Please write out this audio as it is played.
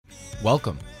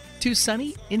Welcome to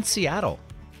Sunny in Seattle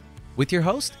with your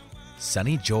host,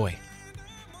 Sunny Joy.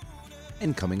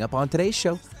 And coming up on today's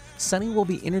show, Sunny will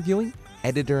be interviewing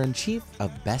Editor-in-Chief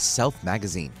of Best Self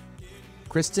magazine,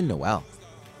 Kristen Noel.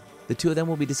 The two of them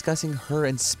will be discussing her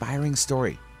inspiring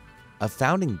story of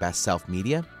founding Best Self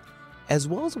Media, as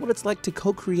well as what it's like to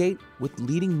co-create with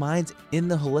leading minds in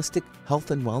the holistic health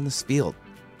and wellness field,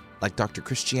 like Dr.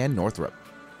 Christiane Northrup,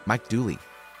 Mike Dooley,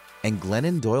 and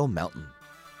Glennon Doyle Melton.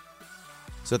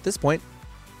 So at this point,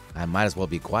 I might as well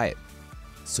be quiet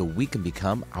so we can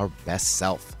become our best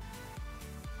self.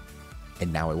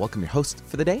 And now I welcome your host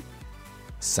for the day,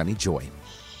 Sunny Joy.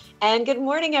 And good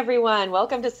morning, everyone.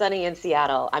 Welcome to Sunny in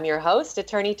Seattle. I'm your host,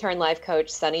 attorney turned life coach,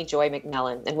 Sunny Joy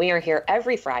McMillan. And we are here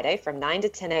every Friday from 9 to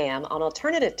 10 a.m. on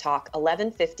Alternative Talk,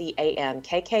 1150 a.m.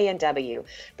 KKNW,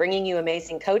 bringing you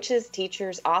amazing coaches,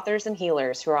 teachers, authors, and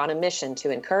healers who are on a mission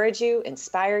to encourage you,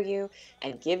 inspire you,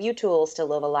 and give you tools to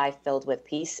live a life filled with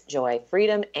peace, joy,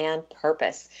 freedom, and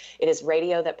purpose. It is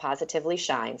radio that positively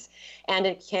shines. And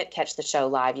if you can't catch the show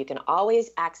live, you can always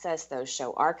access those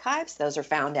show archives. Those are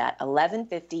found at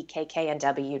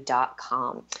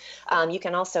 1150kknw.com. You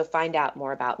can also find out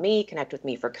more about me, connect with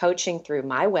me for coaching through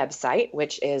my website,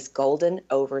 which is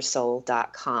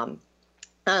goldenoversoul.com.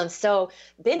 So,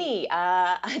 Benny,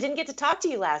 I didn't get to talk to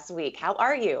you last week. How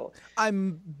are you?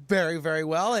 I'm very, very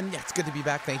well, and it's good to be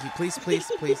back. Thank you. Please.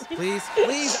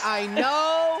 I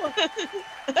know.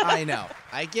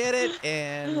 I get it,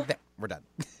 and we're done.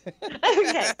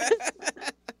 Okay.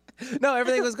 No,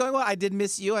 everything was going well. I did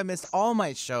miss you. I missed all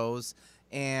my shows,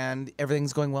 and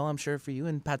everything's going well, I'm sure, for you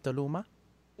in Petaluma.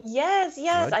 Yes.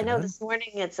 Good, I know good. this morning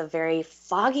it's a very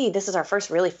foggy. This is our first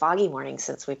really foggy morning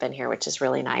since we've been here, which is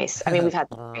really nice. I mean, we've had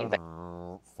rain, but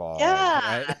Fall,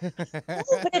 yeah. right?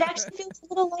 Oh, but it actually feels a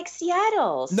little like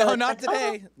Seattle. So No, it's not like,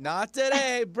 today. Not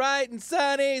today. Bright and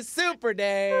sunny, super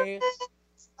day.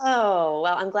 Oh,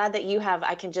 well, I'm glad that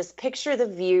I can just picture the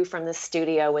view from the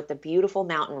studio with the beautiful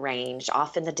mountain range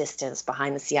off in the distance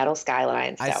behind the Seattle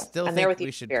skyline. So I still I'm there think with you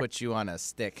we should here. put you on a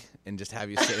stick and just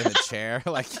have you sit in the chair,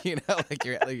 like your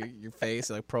face,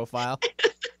 like profile.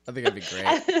 I think that'd be great.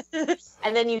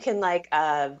 And then you can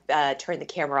turn the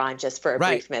camera on just for a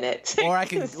Right. brief minute. Or I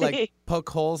can poke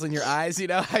holes in your eyes, you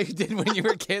know how you did when you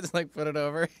were kids, like put it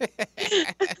over.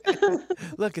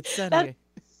 Look, it's sunny.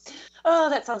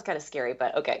 Oh, that sounds kind of scary,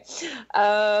 but okay. That's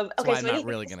Okay, why so I'm not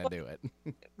really going to do it.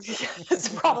 it's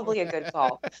probably a good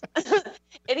call.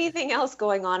 Anything else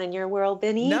going on in your world,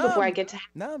 Benny, No. before I get to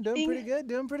No, I'm doing pretty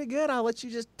good. I'll let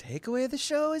you just take away the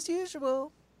show as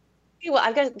usual. Well,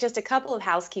 I've got just a couple of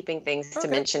housekeeping things to Okay.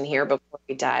 mention here before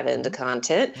we dive into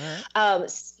content. All right.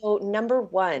 So number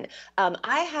one,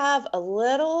 I have a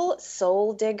little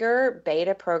Soul Digger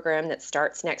beta program that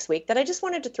starts next week that I just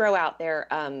wanted to throw out there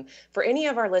for any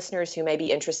of our listeners who may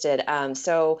be interested.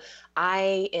 So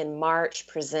I, in March,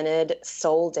 presented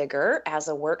Soul Digger as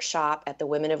a workshop at the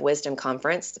Women of Wisdom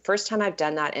Conference. The first time I've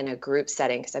done that in a group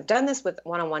setting, because I've done this with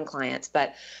one-on-one clients,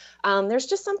 but there's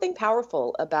just something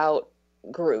powerful about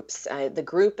groups. The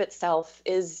group itself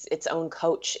is its own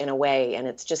coach in a way, and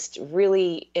it's just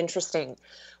really interesting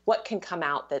what can come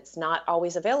out that's not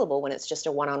always available when it's just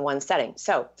a one-on-one setting.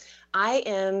 So I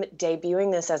am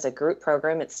debuting this as a group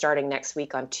program. It's starting next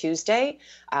week on Tuesday.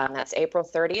 That's April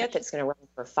 30th. It's going to run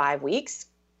for 5 weeks.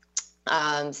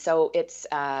 So it's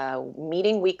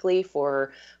meeting weekly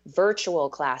for virtual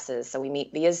classes. So we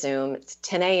meet via Zoom. It's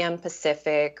 10 a.m.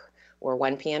 Pacific or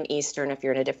 1 p.m. Eastern if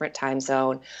you're in a different time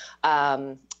zone.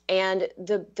 And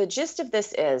the gist of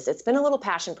this is, it's been a little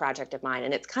passion project of mine,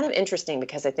 and it's kind of interesting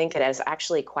because I think it is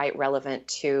actually quite relevant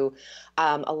to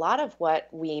a lot of what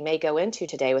we may go into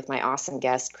today with my awesome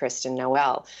guest, Kristen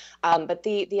Noel. But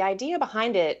the idea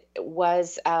behind it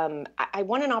was I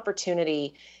want an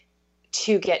opportunity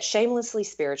to get shamelessly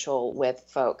spiritual with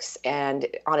folks, and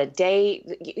on a day,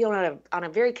 on a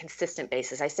very consistent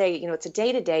basis. I say, it's a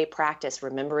day-to-day practice,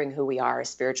 remembering who we are as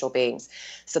spiritual beings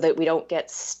so that we don't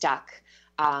get stuck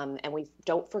and we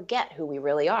don't forget who we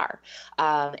really are.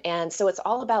 And so it's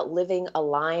all about living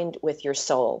aligned with your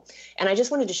soul. And I just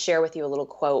wanted to share with you a little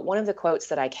quote. One of the quotes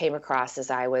that I came across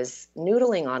as I was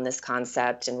noodling on this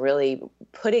concept and really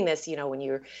putting this,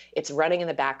 it's running in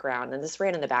the background, and this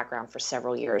ran in the background for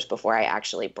several years before I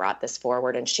actually brought this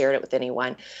forward and shared it with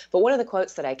anyone. But one of the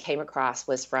quotes that I came across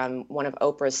was from one of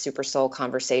Oprah's Super Soul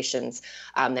conversations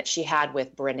that she had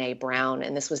with Brené Brown.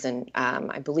 And this was in,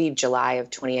 I believe, July of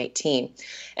 2018.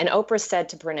 And Oprah said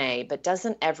to Brené, "But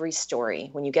doesn't every story,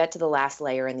 when you get to the last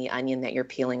layer in the onion that you're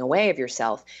peeling away of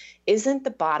yourself, isn't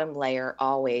the bottom layer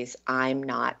always, I'm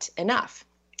not enough?"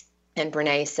 And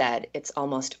Brené said, "It's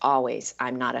almost always,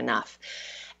 I'm not enough."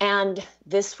 And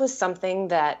this was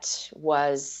something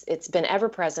it's been ever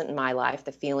present in my life,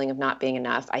 the feeling of not being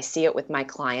enough. I see it with my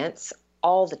clients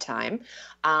all the time.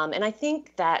 And I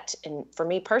think that, for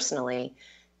me personally,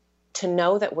 to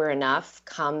know that we're enough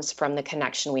comes from the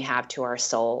connection we have to our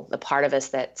soul, the part of us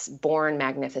that's born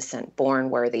magnificent, born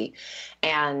worthy.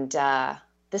 And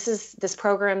this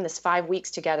program, this 5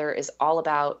 weeks together, is all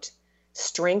about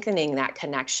strengthening that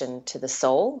connection to the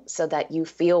soul so that you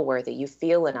feel worthy, you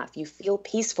feel enough, you feel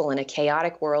peaceful in a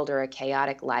chaotic world or a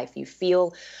chaotic life. You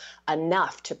feel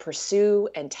enough to pursue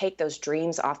and take those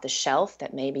dreams off the shelf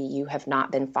that maybe you have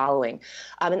not been following.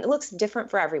 And it looks different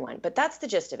for everyone, but that's the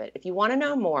gist of it. If you want to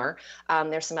know more,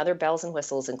 there's some other bells and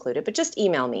whistles included, but just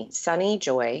email me,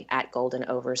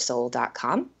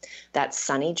 sunnyjoy@goldenoversoul.com. That's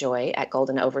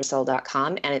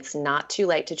sunnyjoy@goldenoversoul.com. And it's not too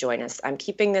late to join us. I'm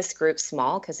keeping this group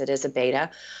small because it is a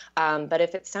beta. But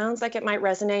if it sounds like it might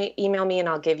resonate, email me and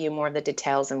I'll give you more of the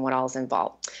details and what all's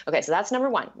involved. Okay, so that's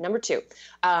number one. Number two,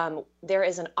 there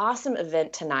is an awesome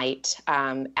event tonight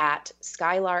at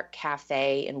Skylark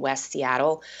Cafe in West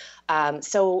Seattle.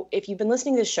 So if you've been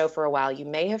listening to this show for a while, you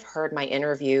may have heard my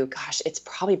interview. Gosh, it's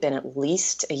probably been at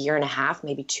least a year and a half,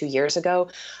 maybe 2 years ago,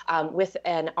 with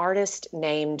an artist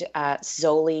named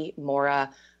Zoli Mora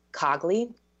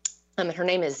Cogli. Her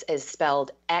name is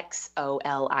spelled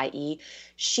Xolie.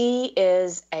 She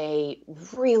is a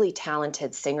really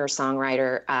talented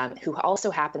singer-songwriter who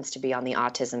also happens to be on the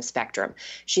autism spectrum.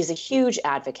 She's a huge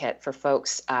advocate for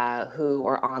folks who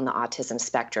are on the autism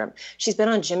spectrum. She's been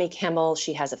on Jimmy Kimmel.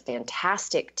 She has a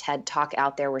fantastic TED Talk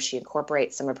out there where she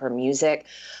incorporates some of her music.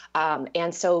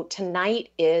 And so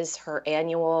tonight is her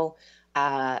annual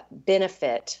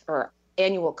benefit or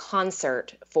annual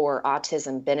concert for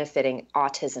autism benefiting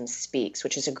Autism Speaks,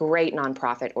 which is a great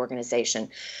nonprofit organization.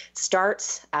 It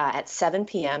starts at 7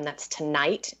 p.m. That's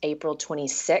tonight, April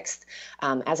 26th.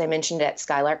 As I mentioned, at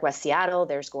Skylark West Seattle,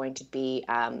 there's going to be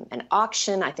an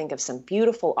auction, I think, of some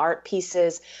beautiful art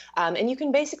pieces. And you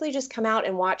can basically just come out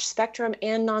and watch spectrum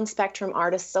and non-spectrum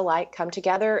artists alike come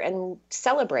together and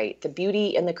celebrate the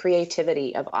beauty and the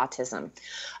creativity of autism.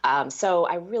 So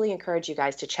I really encourage you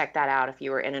guys to check that out if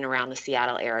you are in and around the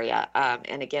Seattle area.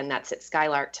 And again, that's at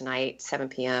Skylark tonight, 7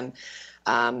 p.m.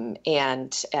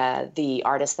 And the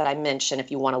artist that I mentioned,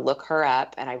 if you want to look her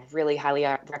up, and I really highly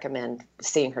recommend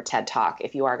seeing her TED Talk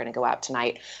if you are going to go out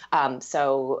tonight.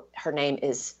 So her name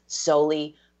is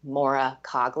Zoli Mora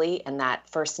Cogli, and that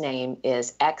first name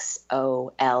is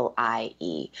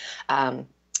Xolie.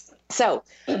 So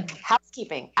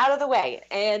housekeeping out of the way.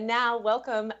 And now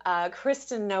welcome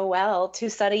Kristen Noel to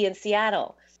Sunny in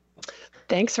Seattle.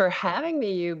 Thanks for having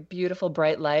me, you beautiful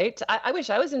bright light. I wish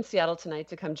I was in Seattle tonight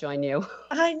to come join you.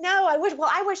 I know. I wish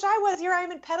I was. Here I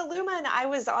am in Petaluma, and I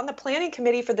was on the planning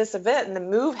committee for this event, and the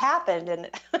move happened, and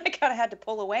I kind of had to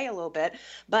pull away a little bit,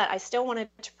 but I still wanted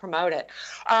to promote it.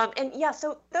 And yeah,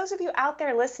 so those of you out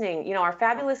there listening, you know, our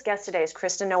fabulous guest today is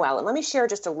Kristen Noel, and let me share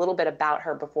just a little bit about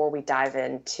her before we dive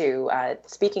into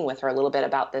speaking with her a little bit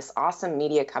about this awesome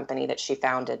media company that she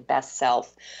founded, Best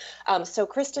Self. So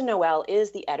Kristen Noel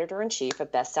is the editor-in-chief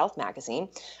of Best Self magazine,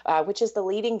 which is the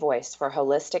leading voice for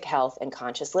holistic health and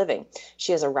conscious living.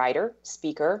 She is a writer,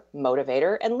 speaker,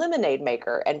 motivator, and lemonade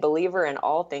maker, and believer in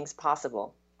all things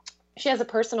possible. She has a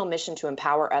personal mission to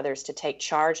empower others to take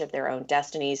charge of their own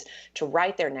destinies, to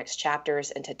write their next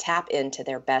chapters, and to tap into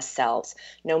their best selves,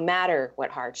 no matter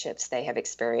what hardships they have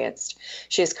experienced.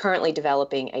 She is currently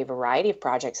developing a variety of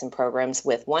projects and programs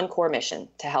with one core mission: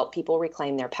 to help people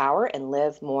reclaim their power and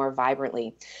live more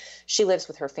vibrantly. She lives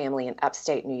with her family in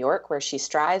upstate New York, where she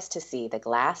strives to see the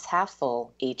glass half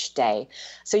full each day.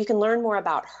 So you can learn more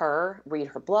about her, read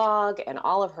her blog, and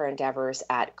all of her endeavors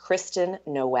at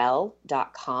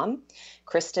KristenNoel.com.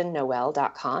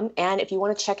 KristenNoel.com. And if you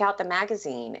want to check out the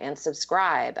magazine and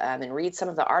subscribe and read some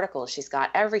of the articles, she's got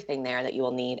everything there that you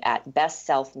will need at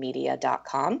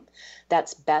BestSelfMedia.com.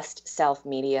 That's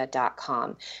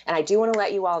BestSelfMedia.com. And I do want to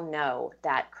let you all know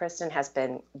that Kristen has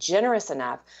been generous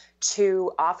enough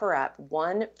to offer up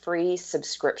one free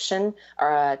subscription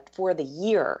for the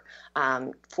year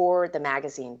for the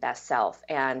magazine Best Self.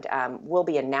 And we'll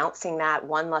be announcing that.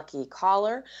 One lucky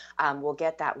caller will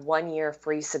get that 1 year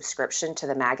free subscription to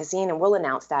the magazine. And we'll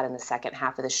announce that in the second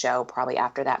half of the show, probably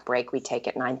after that break we take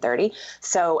at 9:30.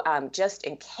 So just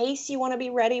in case you want to be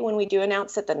ready when we do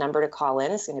announce it, the number to call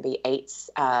in is going to be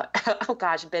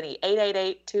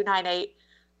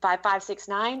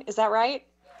 888-298-5569. Is that right?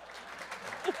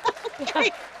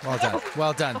 Well done.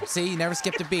 Well done. See, you never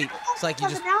skipped a beat. It's like you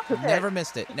just never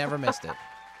missed it. Never missed it.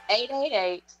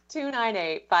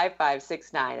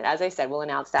 888-298-5569. And as I said, we'll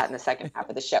announce that in the second half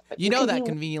of the show. But you know that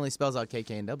conveniently spells out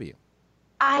KKNW.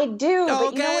 I do. Okay,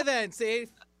 but you know then. See?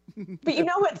 But you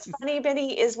know what's funny,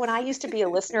 Benny, is when I used to be a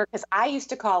listener, because I used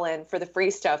to call in for the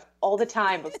free stuff all the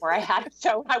time before I had a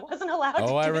show. I wasn't allowed to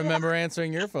do I remember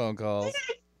answering your phone calls.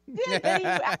 Yeah, Benny, you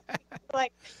asked me,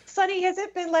 like, Sonny, has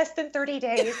it been less than 30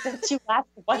 days since you last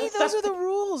won Hey, those are the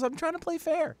rules. I'm trying to play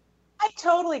fair. I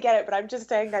totally get it, but I'm just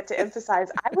saying that to emphasize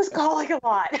I was calling a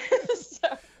lot.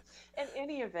 So, in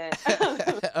any event.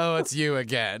 Oh, it's you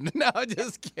again. No,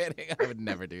 just kidding. I would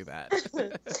never do that.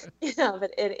 Yeah,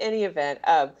 but in any event,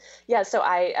 so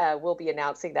I will be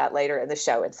announcing that later in the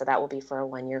show. And so that will be for a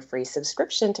 1-year free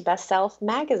subscription to Best Self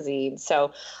magazine.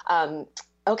 So,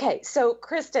 okay. So,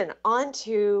 Kristen, on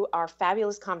to our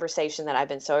fabulous conversation that I've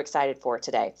been so excited for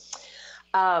today.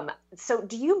 So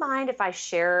do you mind if I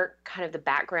share kind of the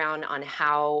background on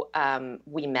how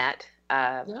we met?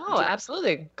 No,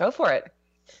 absolutely. Go for it.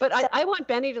 But I want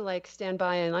Benny to stand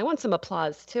by, and I want some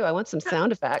applause too. I want some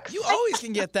sound effects. You always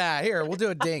can get that. Here, we'll do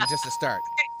a ding just to start.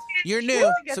 You're new,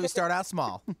 so we start out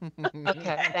small.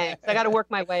 Okay, thanks. I got to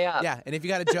work my way up. Yeah, and if you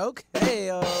got a joke,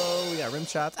 hey, we got rim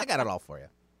shots. I got it all for you.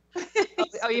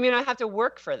 Oh, you mean I have to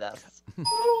work for this?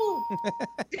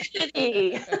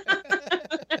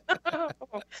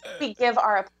 We give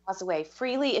our applause away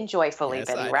freely and joyfully, yes,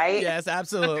 Benny, right? Yes,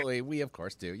 absolutely. We, of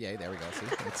course, do. Yay, there we go.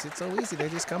 See, it's so easy. They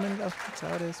just come and go. That's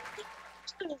how it is.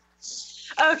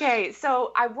 Okay,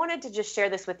 so I wanted to just share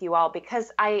this with you all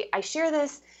because I share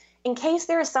this in case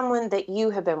there is someone that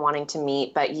you have been wanting to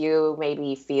meet, but you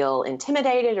maybe feel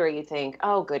intimidated or you think,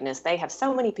 oh, goodness, they have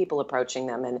so many people approaching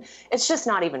them and it's just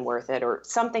not even worth it or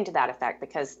something to that effect,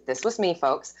 because this was me,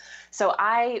 folks. So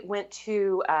I went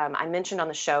to, I mentioned on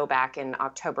the show back in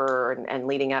October and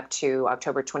leading up to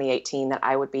October 2018 that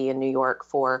I would be in New York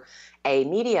for a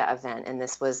media event. And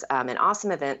this was an awesome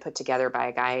event put together by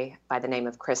a guy by the name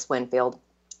of Chris Winfield.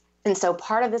 And so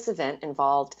part of this event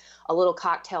involved a little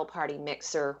cocktail party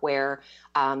mixer where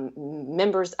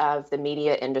members of the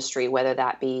media industry, whether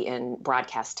that be in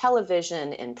broadcast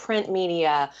television, in print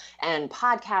media, and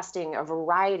podcasting, a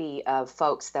variety of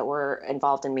folks that were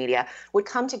involved in media, would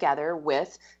come together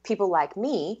with people like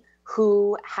me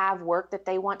who have work that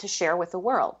they want to share with the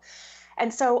world.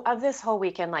 And so of this whole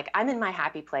weekend, I'm in my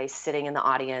happy place, sitting in the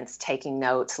audience, taking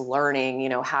notes,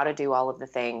 learning, how to do all of the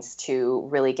things to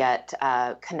really get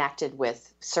connected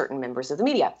with certain members of the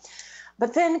media.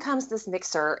 But then comes this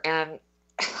mixer, and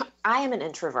I am an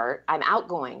introvert. I'm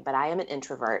outgoing, but I am an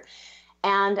introvert.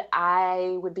 And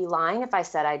I would be lying if I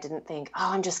said I didn't think, oh,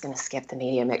 I'm just going to skip the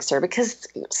media mixer, because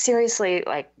seriously,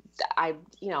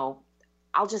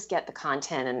 I'll just get the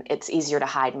content, and it's easier to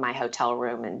hide in my hotel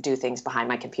room and do things behind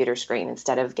my computer screen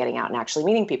instead of getting out and actually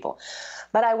meeting people.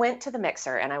 But I went to the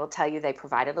mixer, and I will tell you, they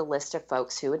provided a list of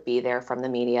folks who would be there from the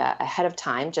media ahead of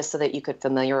time, just so that you could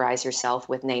familiarize yourself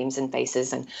with names and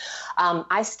faces. And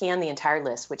I scanned the entire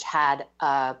list, which had,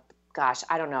 50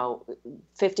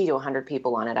 to 100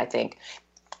 people on it, I think.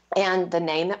 And the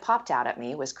name that popped out at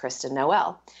me was Kristen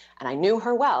Noel. And I knew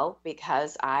her well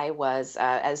because I was,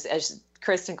 as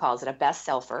Kristen calls it, a best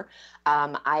selfer.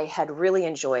 I had really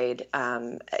enjoyed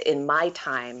in my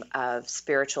time of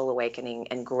spiritual awakening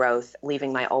and growth,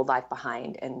 leaving my old life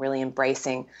behind and really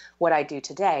embracing what I do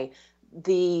today,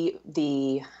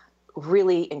 the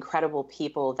really incredible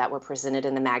people that were presented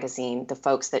in the magazine, the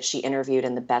folks that she interviewed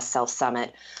in the Best Self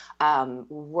Summit,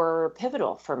 were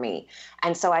pivotal for me.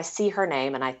 And so I see her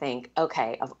name and I think,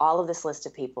 okay, of all of this list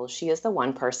of people, she is the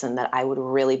one person that I would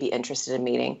really be interested in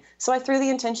meeting. So I threw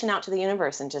the intention out to the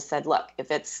universe and just said, look,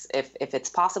 if it's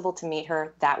possible to meet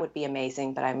her, that would be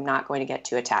amazing, but I'm not going to get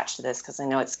too attached to this because I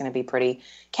know it's going to be pretty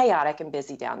chaotic and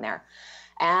busy down there.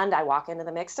 And I walk into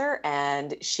the mixer,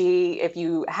 and if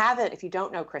you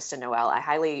don't know Kristen Noel, I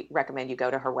highly recommend you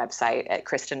go to her website at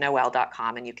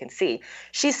kristennoel.com, and you can see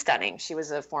she's stunning. She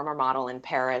was a former model in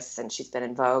Paris, and she's been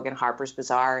in Vogue and Harper's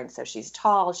Bazaar. And so she's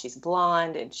tall, she's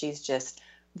blonde, and she's just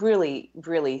really,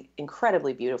 really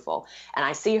incredibly beautiful. And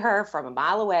I see her from a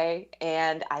mile away,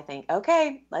 and I think,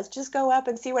 okay, let's just go up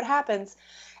and see what happens.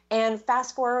 And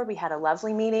fast forward, we had a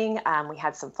lovely meeting. We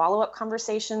had some follow-up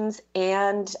conversations,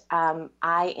 and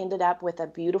I ended up with a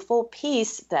beautiful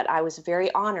piece that I was very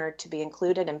honored to be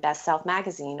included in Best Self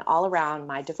magazine all around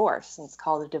my divorce. And it's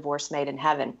called A Divorce Made in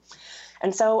Heaven.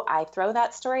 And so I throw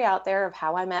that story out there of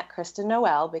how I met Kristen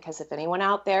Noel, because if anyone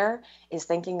out there is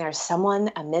thinking there's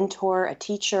someone, a mentor, a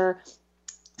teacher,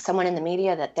 someone in the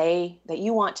media that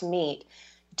you want to meet,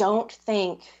 don't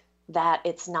think that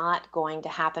it's not going to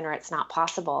happen or it's not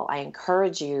possible. I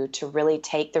encourage you to really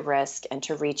take the risk and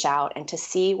to reach out and to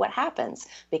see what happens,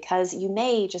 because you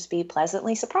may just be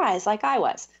pleasantly surprised like I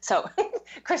was. So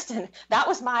Kristen, that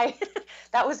was my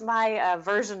that was my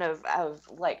version of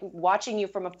like watching you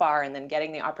from afar and then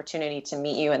getting the opportunity to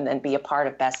meet you and then be a part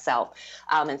of Best Self.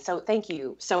 And so thank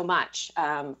you so much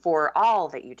for all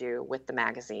that you do with the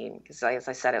magazine, because as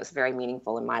I said, it was very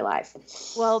meaningful in my life.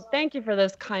 Well, thank you for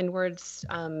those kind words.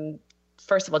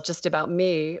 First of all, just about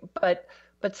me, but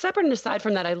separate and aside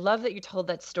from that, I love that you told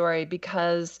that story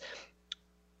because,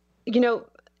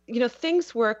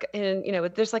 things work in,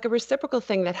 there's like a reciprocal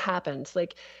thing that happens.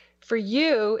 Like for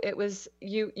you, it was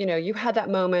you had that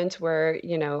moment where,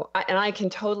 and I can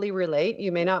totally relate.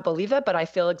 You may not believe it, but I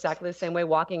feel exactly the same way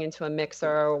walking into a mixer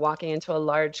or walking into a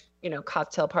large,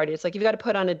 cocktail party. It's like you've got to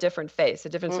put on a different face, a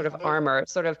different sort of armor,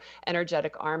 sort of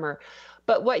energetic armor.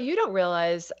 But what you don't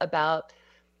realize about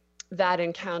that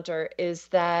encounter is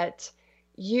that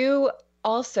you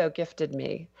also gifted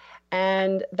me.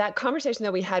 And that conversation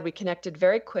that we had, we connected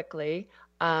very quickly.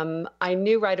 I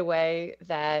knew right away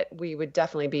that we would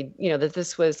definitely be, that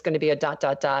this was going to be a ...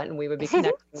 and we would be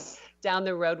connecting down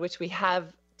the road, which we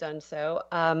have done so.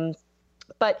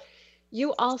 But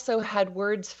you also had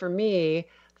words for me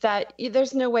that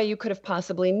there's no way you could have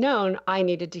possibly known I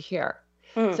needed to hear.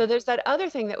 So there's that other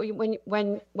thing that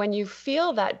when you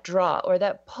feel that draw or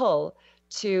that pull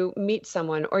to meet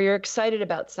someone or you're excited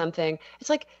about something, it's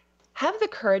like, have the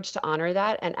courage to honor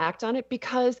that and act on it,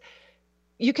 because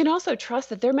you can also trust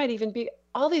that there might even be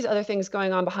all these other things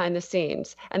going on behind the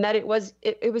scenes, and that it was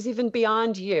even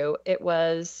beyond you. It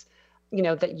was,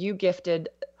 that you gifted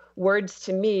words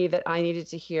to me that I needed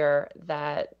to hear,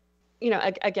 that,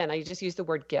 again, I just used the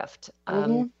word gift,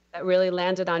 that really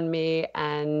landed on me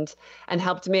and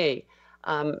helped me.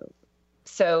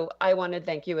 So I want to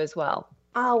thank you as well.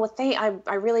 Oh, well,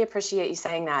 I really appreciate you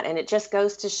saying that. And it just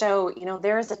goes to show,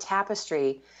 there is a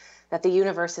tapestry that the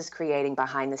universe is creating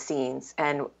behind the scenes.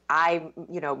 And I,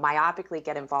 myopically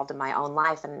get involved in my own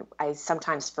life. And I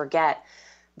sometimes forget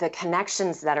the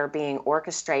connections that are being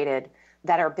orchestrated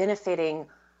that are benefiting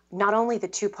not only the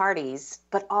two parties,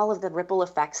 but all of the ripple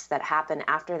effects that happen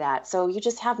after that. So you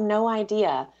just have no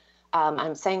idea.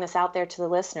 I'm saying this out there to the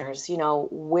listeners,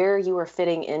 where you are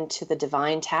fitting into the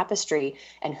divine tapestry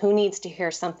and who needs to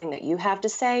hear something that you have to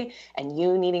say and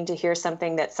you needing to hear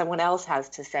something that someone else has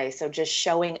to say. So just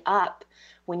showing up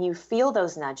when you feel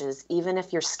those nudges, even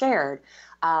if you're scared,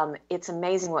 it's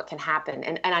amazing what can happen.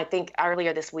 And I think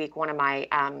earlier this week, one of my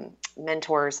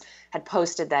mentors had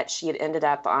posted that she had ended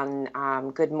up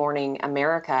on Good Morning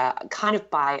America kind of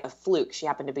by a fluke. She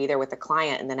happened to be there with a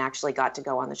client and then actually got to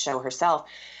go on the show herself.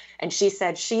 And she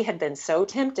said she had been so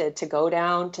tempted to go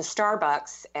down to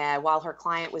Starbucks while her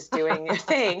client was doing a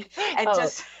thing and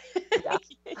just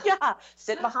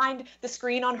sit behind the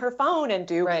screen on her phone and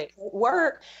do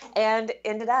work. And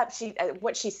ended up,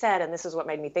 what she said, and this is what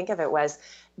made me think of it, was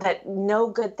that no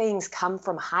good things come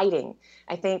from hiding.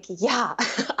 I think,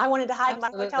 I wanted to hide in my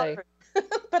hotel room.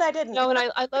 But I didn't. No, and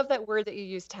I love that word that you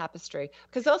used, tapestry,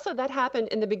 because also that happened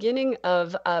in the beginning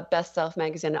of Best Self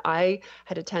magazine. I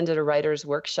had attended a writer's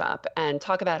workshop, and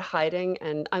talk about hiding.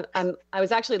 And I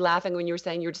was actually laughing when you were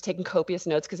saying you were just taking copious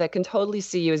notes, because I can totally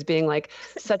see you as being like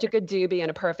such a good doobie and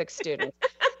a perfect student.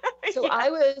 So I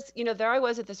was, there I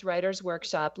was at this writer's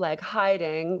workshop, like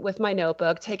hiding with my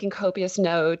notebook, taking copious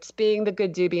notes, being the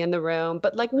good doobie in the room,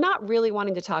 but like not really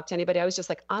wanting to talk to anybody. I was just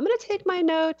like, I'm going to take my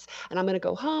notes and I'm going to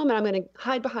go home and I'm going to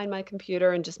hide behind my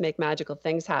computer and just make magical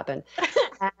things happen.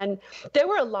 And there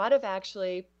were a lot of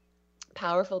actually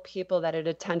powerful people that had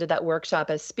attended that workshop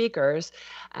as speakers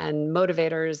and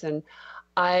motivators. And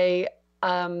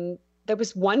there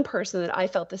was one person that I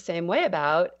felt the same way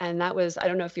about, and that was, I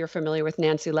don't know if you're familiar with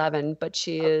Nancy Levin, but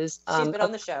she is... She's been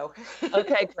on the show.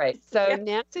 Okay, great. So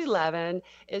Nancy Levin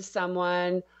is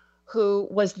someone who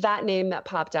was that name that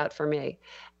popped out for me.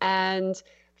 And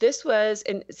this was,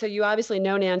 so you obviously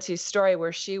know Nancy's story,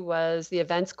 where she was the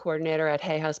events coordinator at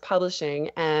Hay House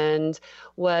Publishing and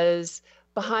was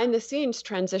behind the scenes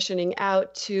transitioning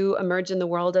out to emerge in the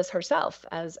world as herself,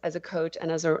 as a coach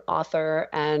and as an author,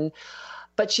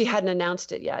 but she hadn't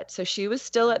announced it yet. So she was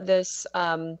still at this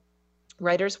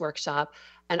writer's workshop,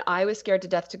 and I was scared to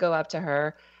death to go up to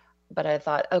her. But I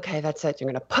thought, okay, that's it. You're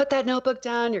going to put that notebook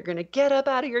down. You're going to get up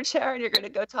out of your chair and you're going to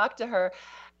go talk to her.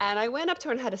 And I went up to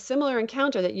her and had a similar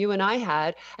encounter that you and I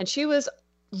had. And she was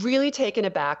really taken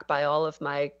aback by all of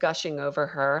my gushing over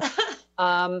her.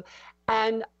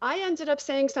 And I ended up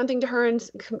saying something to her and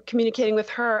communicating with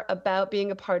her about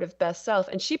being a part of Best Self.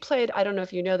 And she played, I don't know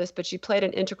if you know this, but she played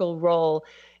an integral role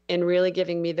in really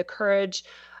giving me the courage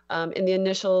in the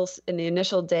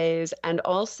initial days, and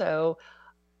also,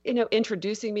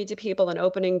 introducing me to people and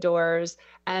opening doors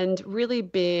and really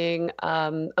being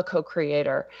a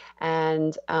co-creator.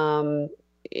 And,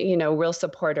 real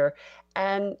supporter.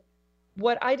 And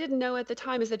what I didn't know at the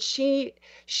time is that she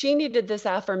needed this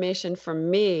affirmation from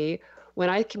me when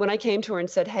I came to her and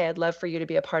said, "Hey, I'd love for you to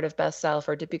be a part of Best Self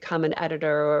or to become an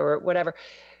editor or whatever."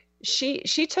 She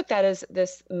took that as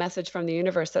this message from the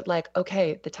universe that, like,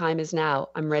 okay, the time is now.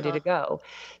 I'm ready to go.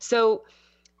 So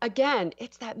again,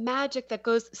 it's that magic that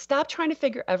goes, stop trying to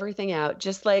figure everything out.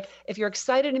 Just like, if you're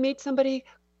excited to meet somebody,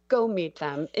 go meet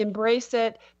them, embrace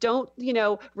it. Don't,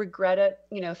 regret it,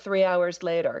 3 hours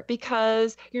later,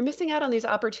 because you're missing out on these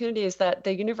opportunities that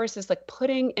the universe is like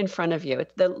putting in front of you.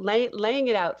 It's laying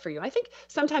it out for you. I think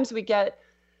sometimes we get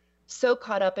so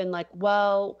caught up in like,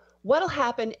 well, what'll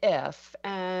happen if,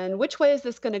 and which way is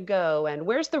this going to go, and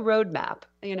where's the roadmap,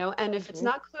 and if it's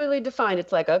not clearly defined,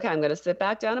 it's like, okay, I'm going to sit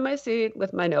back down in my seat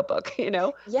with my notebook.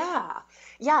 Yeah,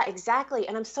 exactly.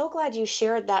 And I'm so glad you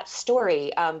shared that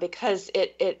story, because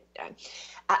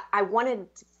I wanted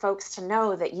folks to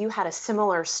know that you had a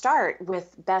similar start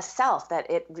with Best Self, that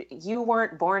you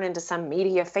weren't born into some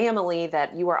media family,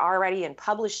 that you were already in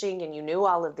publishing and you knew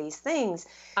all of these things.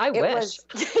 I wish.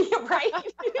 Right.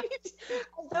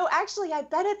 Although actually, I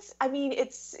bet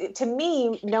it's to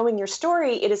me, knowing your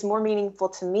story, it is more meaningful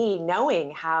to me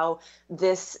knowing how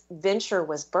this venture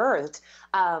was birthed,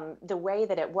 the way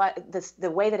that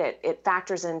it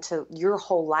factors into your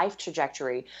whole life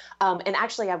trajectory. And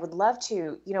actually, I would love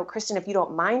to, Kristen, if you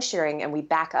don't mind sharing, and we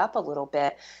back up a little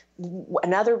bit.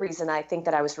 Another reason I think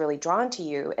that I was really drawn to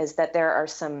you is that there are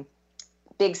some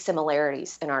big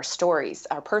similarities in our stories,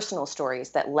 our personal stories,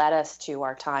 that led us to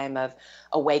our time of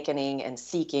awakening and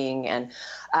seeking. And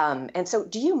so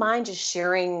do you mind just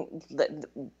sharing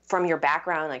from your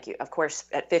background? Like, of course,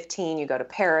 at 15, you go to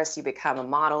Paris, you become a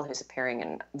model who's appearing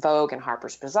in Vogue and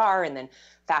Harper's Bazaar, and then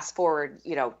fast forward,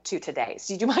 to today.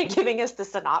 So do you mind giving us the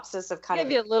synopsis of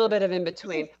Maybe a little bit of in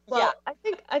between? Well,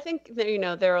 yeah. I think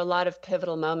that, there are a lot of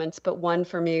pivotal moments, but one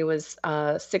for me was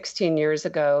 16 years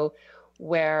ago,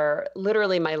 where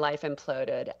literally my life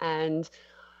imploded. And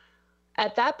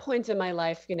at that point in my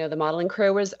life, the modeling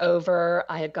career was over.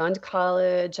 I had gone to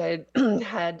college. I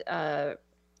had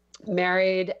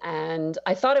married, and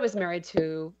I thought I was married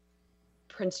to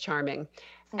Prince Charming.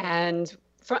 Mm-hmm. And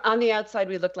on the outside,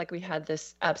 we looked like we had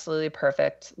this absolutely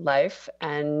perfect life.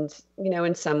 And,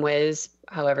 in some ways,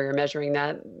 however you're measuring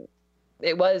that,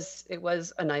 it was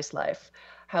a nice life.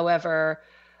 However,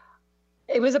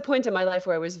 it was a point in my life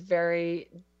where I was very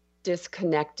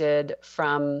disconnected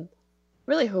from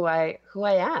really who I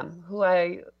am, who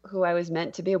I was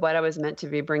meant to be, what I was meant to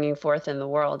be bringing forth in the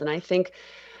world. And I think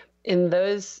in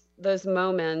those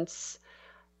moments,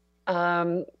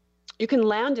 you can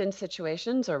land in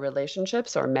situations or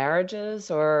relationships or marriages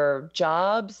or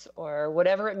jobs or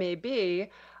whatever it may be,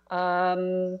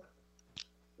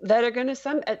 that are going to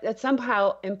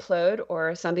somehow implode,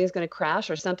 or something's going to crash,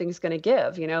 or something's going to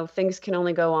give. Things can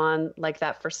only go on like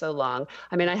that for so long.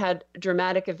 I mean, I had a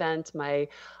dramatic event. When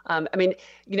I'm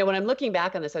looking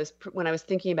back on this, when I was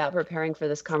thinking about preparing for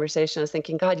this conversation, I was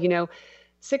thinking, God,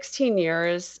 16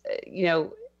 years,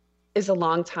 is a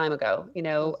long time ago.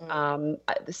 Mm-hmm.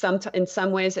 In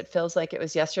some ways it feels like it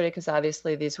was yesterday, because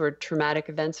obviously these were traumatic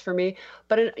events for me.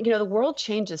 But the world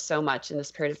changes so much in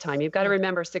this period of time. You've got to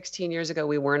remember, 16 years ago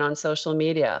we weren't on social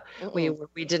media. Mm-hmm.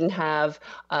 We didn't have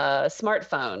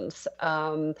smartphones.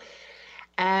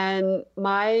 And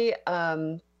my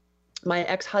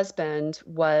ex-husband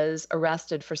was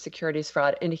arrested for securities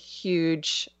fraud in a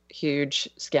huge, huge,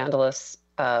 scandalous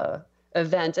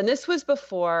event. And this was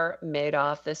before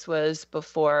Madoff. This was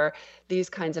before these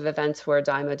kinds of events were a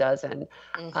dime a dozen.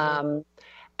 Mm-hmm.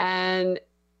 And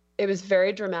it was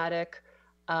very dramatic.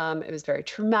 It was very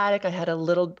traumatic. I had a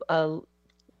little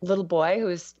boy who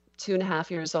was 2.5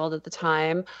 years old at the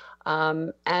time.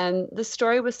 And the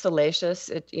story was salacious.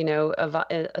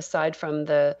 Aside from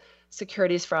the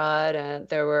securities fraud, and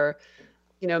there were,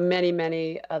 many,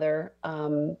 many other,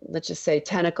 let's just say,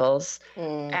 tentacles.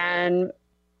 Mm. And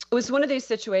it was one of these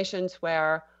situations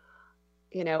where,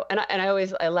 and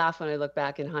I laugh when I look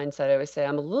back in hindsight. I always say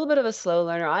I'm a little bit of a slow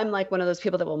learner. I'm like one of those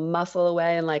people that will muscle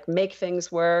away and like make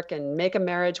things work, and make a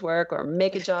marriage work, or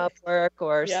make a job work,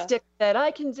 or stick that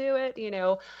I can do it.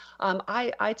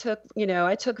 I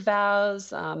took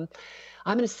vows. I'm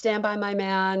going to stand by my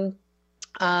man.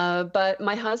 But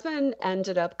my husband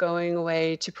ended up going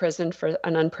away to prison for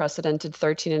an unprecedented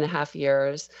 13.5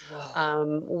 years.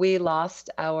 We lost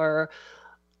our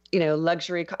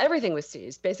luxury, everything was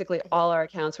seized. Basically, all our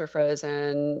accounts were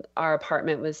frozen. Our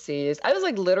apartment was seized. I was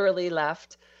like literally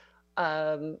left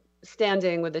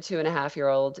standing with a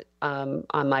 2.5-year-old on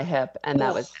my hip, and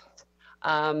that was it.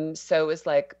 So it was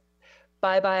like,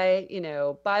 bye-bye,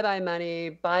 bye-bye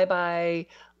money, bye-bye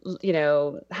you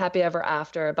know, happy ever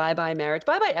after, bye-bye marriage,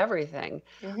 bye-bye everything.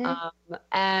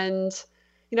 And,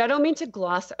 you know, I don't mean to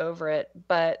gloss over it,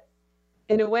 but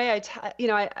in a way, you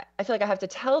know, I feel like I have to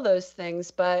tell those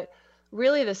things, but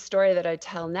really the story that I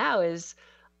tell now is,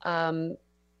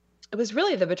 it was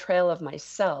really the betrayal of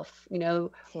myself, you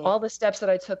know, all the steps that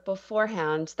I took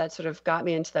beforehand that sort of got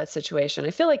me into that situation.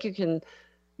 I feel like you can,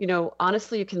 you know,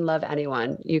 honestly, you can love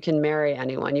anyone, you can marry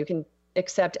anyone, you can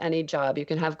accept any job, you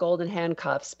can have golden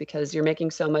handcuffs because you're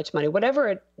making so much money, whatever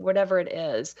it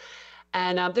is.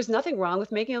 And there's nothing wrong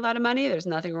with making a lot of money. There's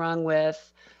nothing wrong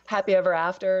with happy ever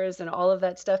afters and all of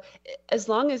that stuff, as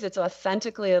long as it's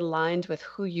authentically aligned with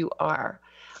who you are.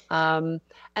 And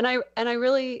I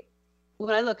really,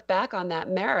 when I look back on that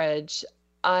marriage,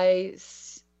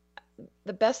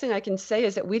 the best thing I can say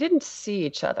is that we didn't see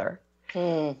each other.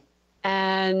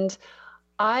 And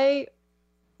I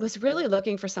was really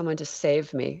looking for someone to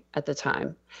save me at the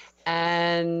time.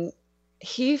 And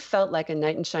he felt like a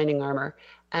knight in shining armor.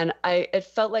 And it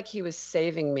felt like he was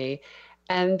saving me.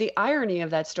 And the irony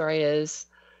of that story is,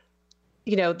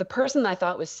 you know, the person I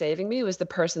thought was saving me was the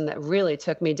person that really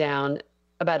took me down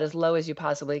about as low as you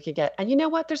possibly could get. And you know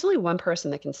what? There's only one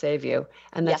person that can save you,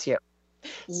 and that's you.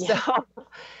 Yeah.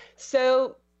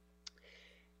 So,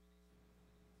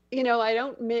 you know, I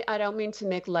don't mean to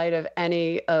make light of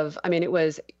any of, I mean, it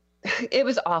was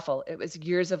awful. It was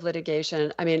years of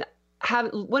litigation. I mean,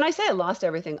 when I say I lost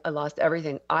everything, I lost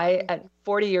everything. I, at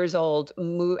 40 years old,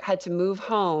 had to move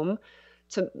home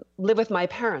to live with my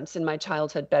parents in my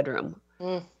childhood bedroom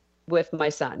with my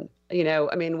son. You know,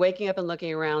 I mean, waking up and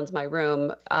looking around my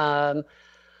room, you know,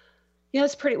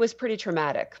 it was pretty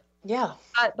traumatic. Yeah.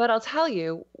 But I'll tell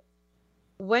you,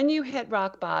 when you hit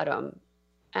rock bottom,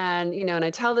 and, you know, and I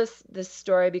tell this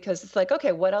story because it's like,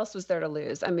 okay, what else was there to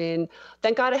lose? I mean,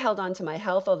 thank God I held on to my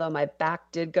health, although my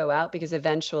back did go out because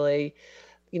eventually,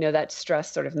 you know, that stress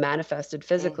sort of manifested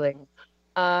physically.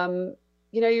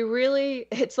 You know,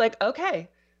 it's like, okay,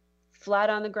 flat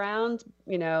on the ground,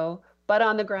 you know, butt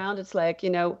on the ground. It's like, you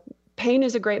know, pain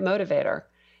is a great motivator,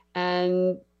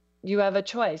 and you have a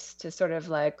choice to sort of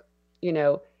like, you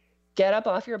know, get up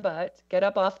off your butt, get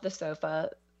up off the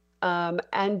sofa,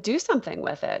 and do something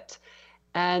with it.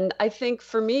 And I think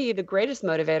for me, the greatest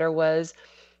motivator was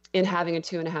in having a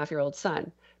 2.5-year-old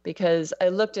son, because I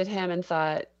looked at him and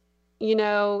thought, you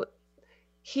know,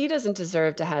 he doesn't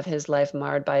deserve to have his life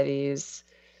marred by these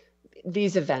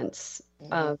events,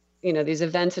 you know, these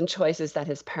events and choices that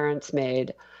his parents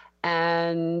made.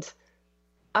 And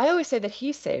I always say that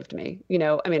he saved me, you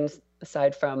know, I mean,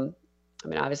 aside from, I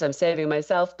mean, obviously I'm saving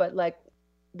myself, but like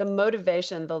the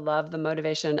motivation, the love, the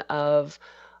motivation of,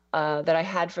 that I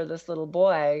had for this little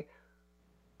boy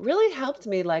really helped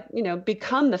me, like, you know,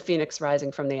 become the phoenix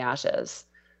rising from the ashes.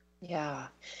 Yeah.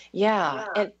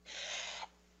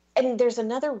 And there's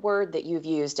another word that you've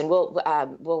used, and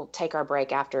we'll take our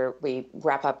break after we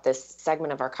wrap up this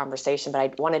segment of our conversation, but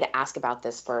I wanted to ask about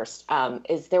this first.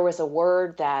 Is there was a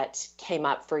word that came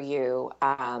up for you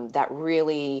that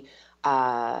really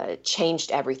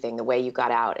changed everything, the way you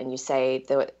got out, and you say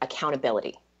the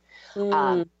accountability.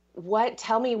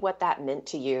 Tell me what that meant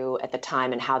to you at the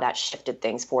time and how that shifted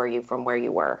things for you from where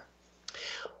you were.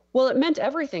 Well, it meant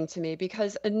everything to me,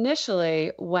 because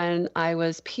initially when I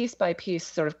was piece by piece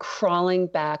sort of crawling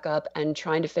back up and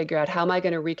trying to figure out how am I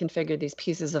going to reconfigure these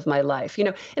pieces of my life, you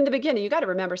know, in the beginning, you got to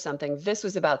remember something. This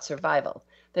was about survival.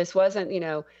 This wasn't, you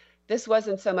know, this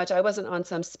wasn't so much, I wasn't on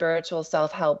some spiritual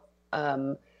self-help,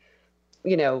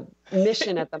 you know,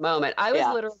 mission at the moment. I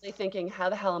was literally thinking, how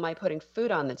the hell am I putting food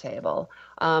on the table,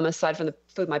 aside from the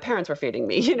food my parents were feeding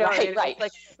me, you know? Right.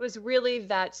 Like, it was really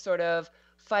that sort of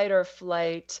fight or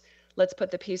flight, let's put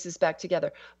the pieces back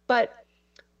together. But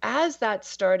as that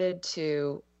started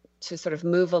to sort of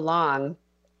move along,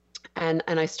 and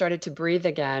I started to breathe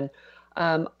again,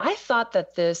 I thought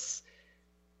that this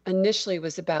initially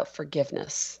was about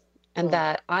forgiveness, and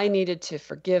that I needed to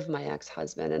forgive my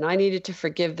ex-husband, and I needed to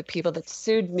forgive the people that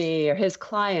sued me, or his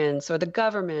clients, or the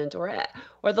government, or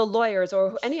the lawyers,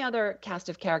 or any other cast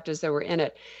of characters that were in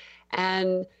it.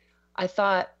 And I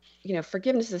thought, you know,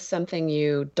 forgiveness is something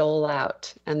you dole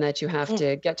out, and that you have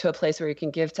to get to a place where you can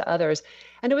give to others.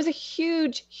 And it was a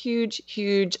huge, huge,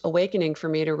 huge awakening for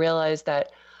me to realize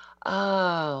that,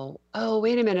 oh,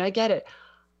 wait a minute, I get it.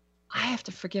 I have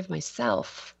to forgive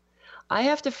myself. I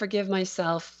have to forgive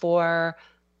myself for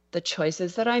the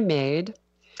choices that I made,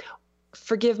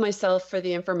 forgive myself for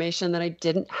the information that I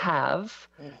didn't have,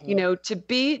 you know,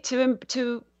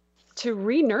 to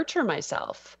re-nurture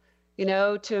myself, you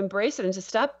know, to embrace it and to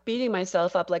stop beating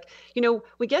myself up. Like, you know,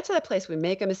 we get to that place, we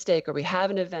make a mistake, or we have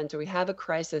an event, or we have a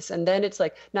crisis. And then it's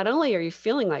like, not only are you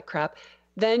feeling like crap,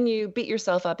 then you beat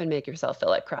yourself up and make yourself feel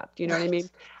like crap. You know what I mean?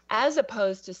 As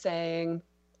opposed to saying,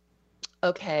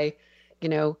 okay,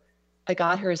 I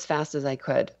got here as fast as I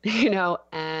could,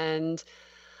 and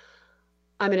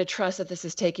I'm going to trust that this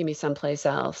is taking me someplace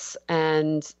else.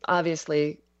 And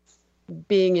obviously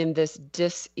being in this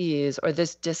dis-ease or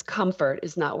this discomfort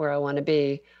is not where I want to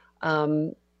be.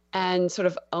 And sort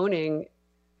of owning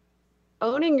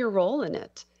your role in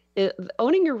it.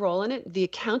 Owning your role in it, the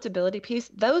accountability piece,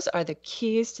 those are the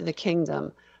keys to the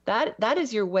kingdom. That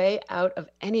is your way out of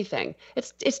anything.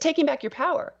 It's taking back your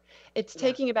power. It's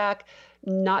taking back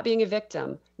not being a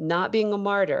victim, not being a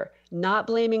martyr, not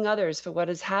blaming others for what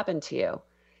has happened to you.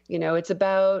 It's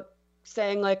about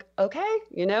saying like, okay,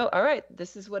 all right,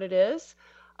 this is what it is.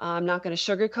 I'm not going to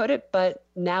sugarcoat it, but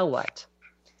now what?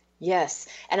 Yes.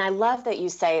 And I love that you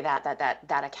say that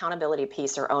accountability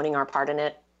piece, or owning our part in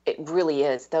it. It really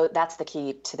is. That's the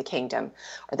key to the kingdom,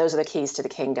 or those are the keys to the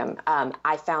kingdom.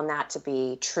 I found that to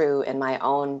be true in my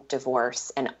own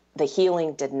divorce, and the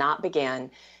healing did not begin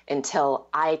until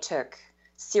I took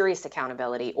serious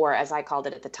accountability, or as I called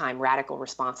it at the time, radical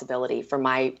responsibility for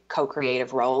my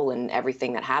co-creative role in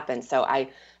everything that happened. So I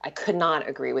could not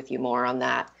agree with you more on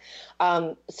that.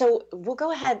 So we'll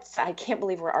go ahead. I can't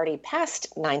believe we're already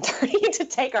past 9:30 to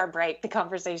take our break. The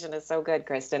conversation is so good,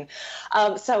 Kristen.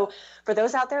 So for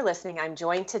those out there listening, I'm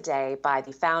joined today by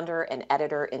the founder and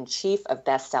editor-in-chief of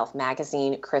Best Self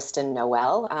magazine, Kristen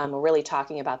Noel. We're really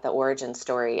talking about the origin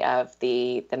story of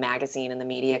the magazine and the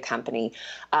media company.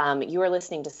 You are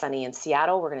listening to Sunny in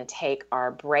Seattle. We're going to take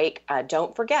our break.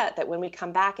 Don't forget that when we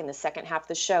come back in the second half of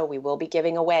the show, we will be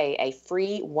giving away a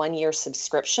free 1-year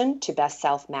subscription to Best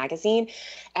Self magazine.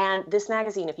 And this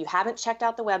magazine, if you haven't checked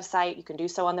out the website, you can do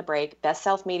so on the break,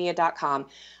 bestselfmedia.com.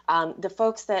 The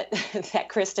folks that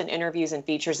Kristen interviews and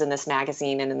features in this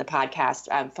magazine and in the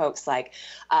podcast, folks like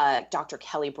Dr.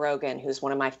 Kelly Brogan, who's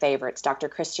one of my favorites, Dr.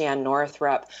 Christiane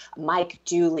Northrup, Mike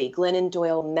Dooley, Glennon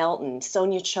Doyle Melton,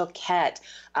 Sonia Choquette,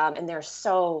 and there's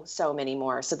so many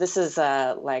more. So this is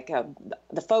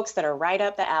the folks that are right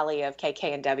up the alley of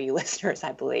KKNW listeners,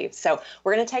 I believe. So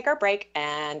we're going to take our break,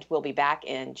 and we'll be back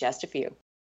in just a few.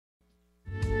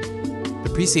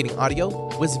 The preceding audio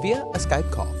was via a Skype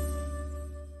call.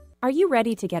 Are you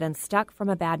ready to get unstuck from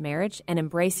a bad marriage and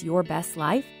embrace your best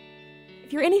life?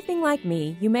 If you're anything like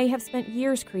me, you may have spent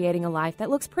years creating a life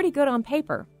that looks pretty good on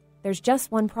paper. There's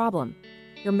just one problem.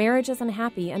 Your marriage is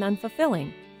unhappy and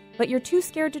unfulfilling, but you're too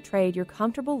scared to trade your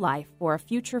comfortable life for a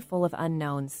future full of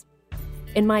unknowns.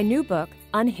 In my new book,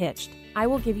 Unhitched, I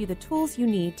will give you the tools you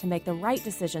need to make the right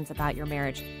decisions about your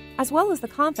marriage, as well as the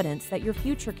confidence that your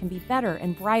future can be better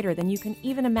and brighter than you can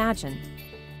even imagine.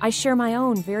 I share my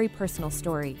own very personal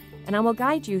story, and I will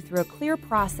guide you through a clear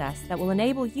process that will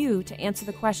enable you to answer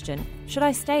the question, should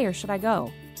I stay or should I go?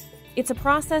 It's a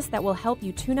process that will help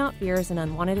you tune out fears and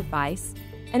unwanted advice,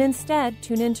 and instead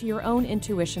tune into your own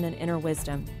intuition and inner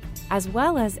wisdom, as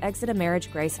well as exit a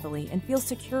marriage gracefully and feel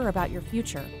secure about your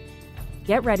future.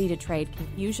 Get ready to trade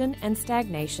confusion and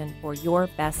stagnation for your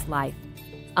best life.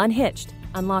 Unhitched,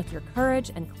 unlock your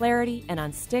courage and clarity and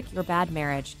unstick your bad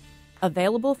marriage.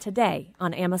 Available today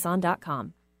on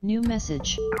Amazon.com. New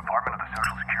message. Department of the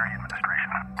Social Security Administration.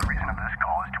 The reason of this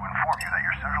call is to inform you that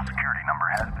your Social Security number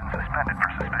has been suspended for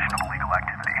suspicion of illegal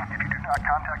activity. If you do not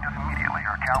contact us immediately,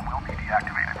 your account will be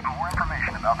deactivated. For more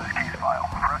information about this case file,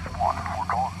 press 1 or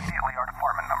call immediately our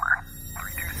department number,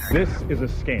 326. This is a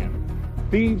scam.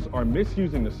 Thieves are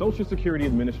misusing the Social Security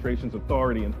Administration's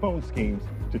authority and phone schemes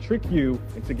to trick you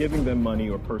into giving them money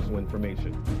or personal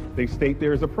information. They state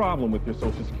there is a problem with your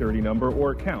Social Security number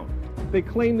or account. They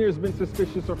claim there's been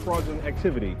suspicious or fraudulent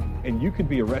activity, and you could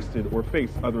be arrested or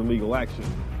face other legal action.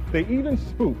 They even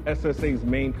spoof SSA's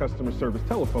main customer service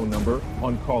telephone number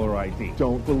on caller ID.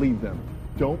 Don't believe them.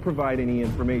 Don't provide any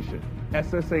information.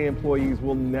 SSA employees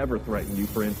will never threaten you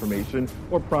for information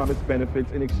or promise benefits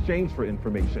in exchange for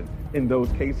information. In those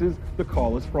cases, the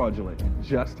call is fraudulent.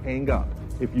 Just hang up.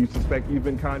 If you suspect you've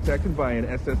been contacted by an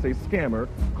SSA scammer,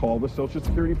 call the Social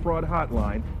Security Fraud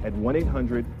Hotline at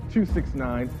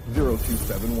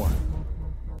 1-800-269-0271.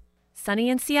 Sunny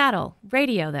in Seattle,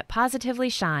 radio that positively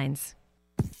shines.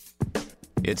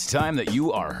 It's time that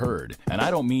you are heard, and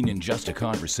I don't mean in just a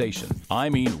conversation. I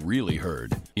mean really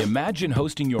heard. Imagine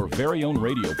hosting your very own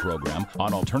radio program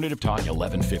on Alternative Talk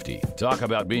 1150. Talk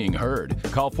about being heard.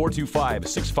 Call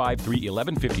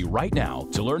 425-653-1150 right now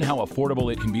to learn how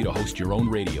affordable it can be to host your own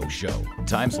radio show.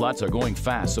 Time slots are going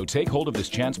fast, so take hold of this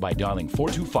chance by dialing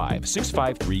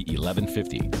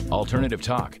 425-653-1150. Alternative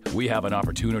Talk. We have an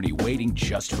opportunity waiting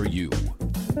just for you.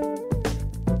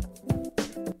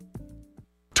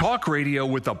 Talk radio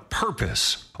with a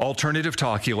purpose. Alternative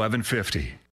Talk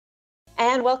 1150.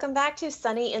 And welcome back to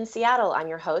Sunny in Seattle. I'm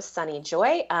your host, Sunny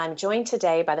Joy. I'm joined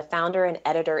today by the founder and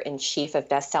editor-in-chief of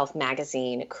Best Self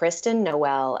magazine, Kristen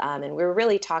Noel. And we were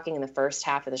really talking in the first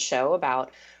half of the show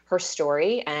about her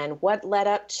story and what led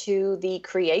up to the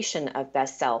creation of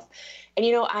Best Self. And,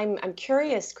 you know, I'm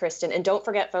curious, Kristen, and don't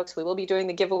forget, folks, we will be doing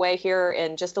the giveaway here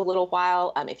in just a little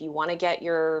while. If you want to get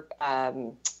your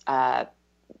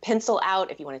pencil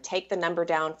out, if you want to take the number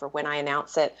down for when I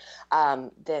announce it,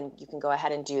 then you can go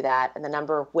ahead and do that. And the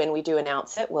number when we do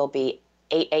announce it will be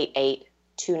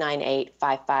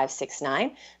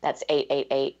 888-298-5569. That's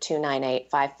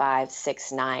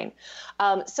 888-298-5569.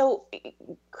 So,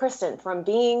 Kristen, from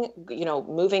being, you know,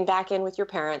 moving back in with your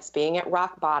parents, being at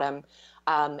rock bottom,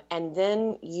 and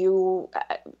then you,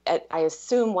 I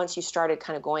assume once you started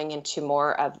kind of going into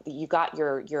more of, you got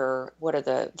your what are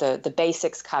the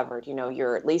basics covered, you know,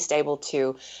 you're at least able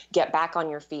to get back on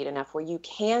your feet enough where you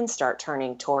can start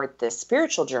turning toward this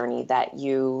spiritual journey that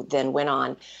you then went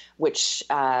on, which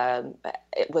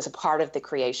it was a part of the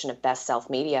creation of Best Self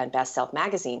Media and Best Self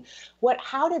Magazine.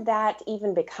 How did that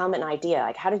even become an idea?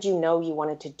 Like, how did you know you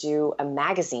wanted to do a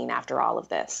magazine after all of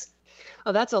this?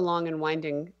 Oh, that's a long and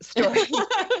winding story.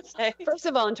 First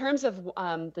of all, in terms of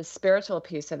the spiritual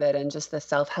piece of it and just the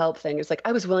self-help thing, it's like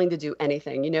I was willing to do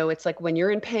anything. You know, it's like when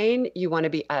you're in pain, you want to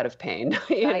be out of pain,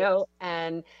 you know,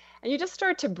 and you just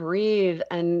start to breathe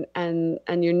and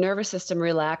your nervous system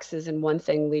relaxes and one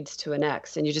thing leads to the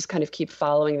next. And you just kind of keep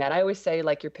following that. I always say,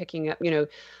 like, you're picking up, you know,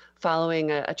 following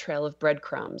a trail of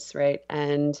breadcrumbs, right?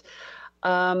 And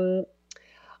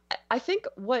I think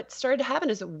what started to happen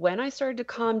is when I started to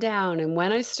calm down and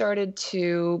when I started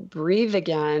to breathe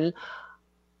again,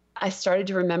 I started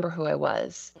to remember who I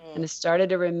was. And I started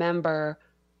to remember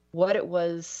what it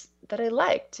was that I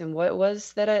liked and what it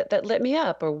was that lit me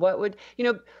up, or what would, you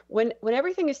know, when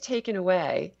everything is taken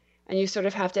away and you sort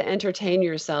of have to entertain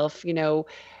yourself, you know,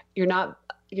 you're not,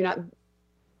 you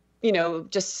know,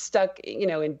 just stuck, you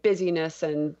know, in busyness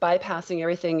and bypassing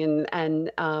everything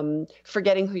and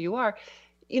forgetting who you are.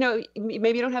 You know,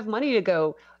 maybe you don't have money to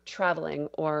go traveling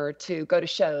or to go to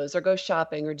shows or go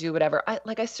shopping or do whatever. I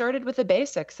started with the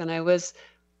basics and I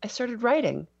started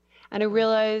writing, and I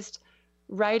realized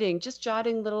writing, just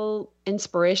jotting little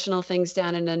inspirational things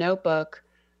down in a notebook,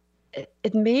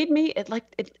 it made me,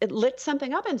 it lit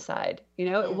something up inside, you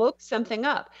know, it woke something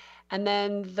up. And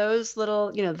then those little,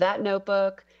 you know, that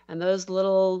notebook and those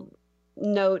little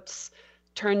notes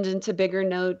turned into bigger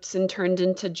notes and turned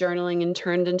into journaling and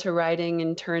turned into writing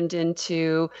and turned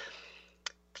into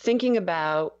thinking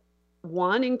about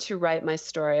wanting to write my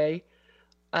story,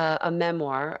 a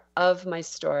memoir of my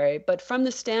story, but from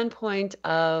the standpoint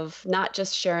of not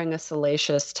just sharing a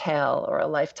salacious tale or a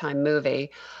Lifetime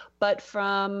movie, but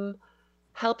from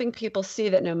helping people see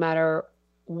that no matter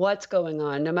what's going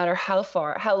on, no matter how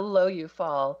low you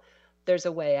fall, there's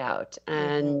a way out.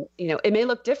 And, you know, it may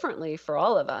look differently for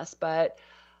all of us, but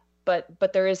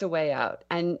there is a way out.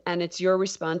 And it's your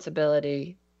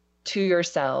responsibility to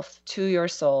yourself, to your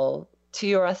soul, to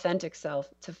your authentic self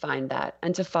to find that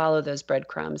and to follow those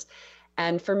breadcrumbs.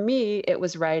 And for me, it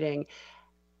was writing.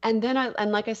 And then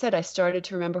like I said, I started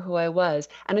to remember who I was.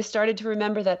 And I started to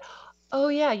remember that, oh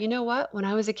yeah, you know what? When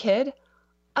I was a kid,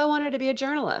 I wanted to be a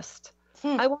journalist.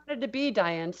 I wanted to be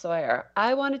Diane Sawyer.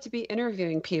 I wanted to be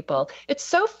interviewing people. It's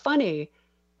so funny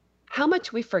how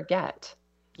much we forget,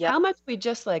 how much we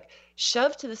just like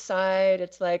shove to the side.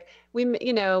 It's like we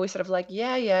sort of like,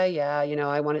 yeah. You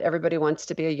know, everybody wants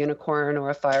to be a unicorn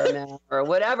or a fireman or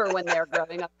whatever when they're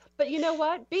growing up. But you know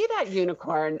what? Be that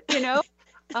unicorn, you know,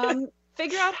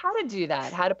 figure out how to do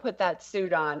that, how to put that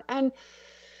suit on. And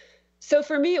so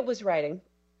for me, it was writing.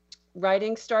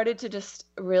 Writing started to just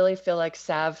really feel like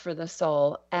salve for the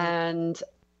soul. And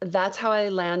that's how I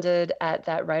landed at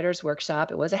that writer's workshop.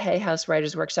 It was a Hay House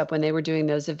writer's workshop when they were doing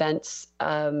those events,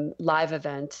 live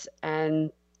events.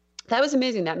 And that was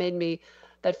amazing.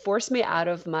 That forced me out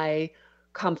of my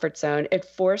comfort zone. It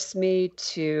forced me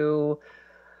to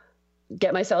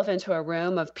get myself into a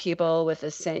room of people with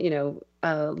the same, you know,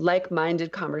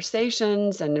 like-minded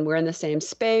conversations, and we're in the same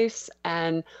space.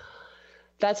 And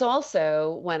that's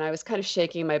also when I was kind of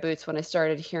shaking my boots when I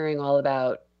started hearing all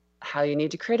about how you need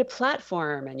to create a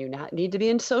platform and you need to be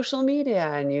in social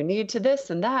media and you need to this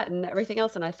and that and everything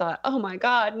else. And I thought, oh my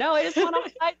God, no, I just want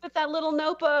to hide with that little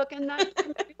notebook and not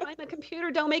behind the computer.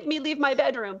 Don't make me leave my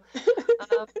bedroom.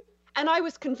 And I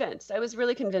was convinced. I was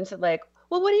really convinced that, like,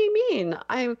 well, what do you mean?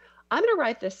 I'm going to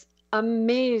write this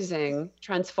amazing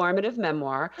transformative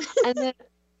memoir, and then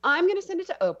I'm going to send it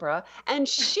to Oprah, and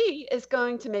she is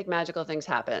going to make magical things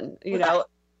happen. You know,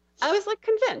 I was like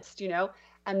convinced, you know,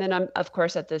 And then I'm, of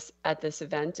course, at this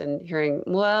event and hearing,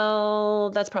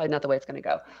 well, that's probably not the way it's going to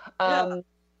go.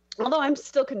 Although I'm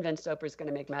still convinced Oprah's going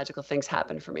to make magical things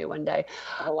happen for me one day.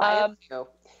 Oh, I am too.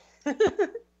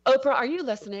 Oprah, are you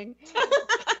listening?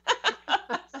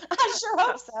 I sure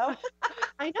hope so.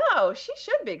 I know she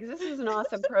should be, because this is an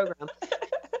awesome program.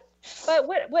 But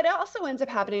what also ends up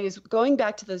happening is going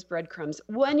back to those breadcrumbs.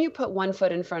 When you put one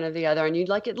foot in front of the other and you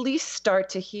like at least start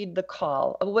to heed the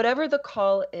call of whatever the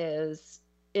call is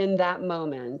in that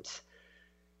moment,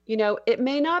 you know, it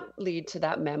may not lead to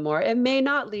that memoir. It may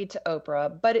not lead to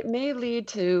Oprah, but it may lead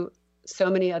to so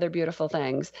many other beautiful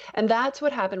things. And that's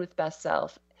what happened with Best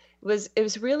Self. It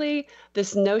was really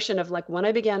this notion of like, when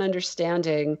I began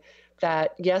understanding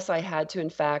that, yes, I had to, in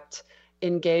fact,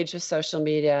 engage with social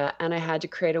media, and I had to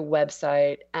create a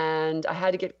website, and I had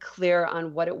to get clear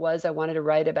on what it was I wanted to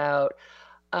write about.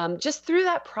 Just through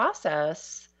that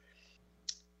process,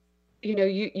 you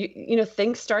know,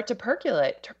 things start to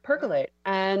percolate.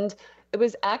 And it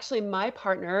was actually my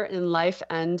partner in life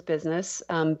and business,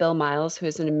 Bill Miles, who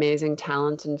is an amazing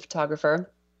talent and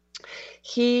photographer.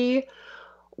 He,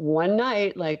 one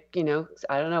night, like, you know,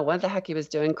 I don't know what the heck he was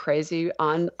doing, crazy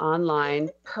online,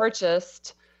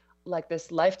 purchased like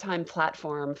this Lifetime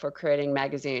platform for creating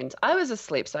magazines. I was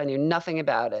asleep, so I knew nothing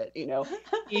about it. You know,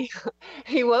 he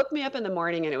woke me up in the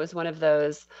morning, and it was one of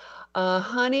those,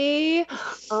 honey,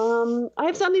 I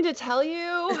have something to tell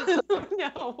you.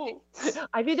 No.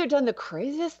 I've either done the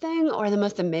craziest thing or the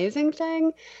most amazing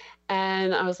thing.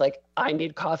 And I was like, I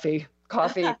need coffee.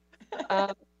 And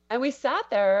we sat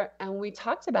there and we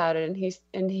talked about it. And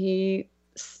he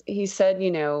said, you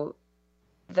know,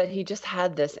 that he just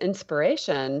had this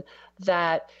inspiration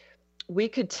that we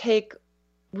could take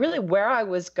really where I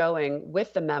was going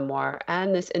with the memoir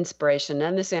and this inspiration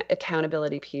and this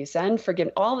accountability piece and forgive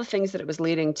all the things that it was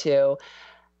leading to,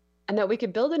 and that we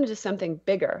could build it into something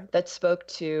bigger that spoke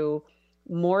to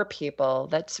more people,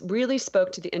 that really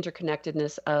spoke to the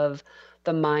interconnectedness of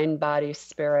the mind, body,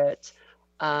 spirit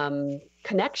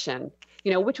connection,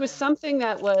 you know, which was something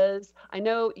that was, I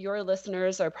know your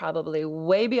listeners are probably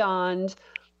way beyond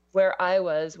where I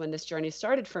was when this journey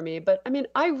started for me. But I mean,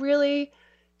 I really,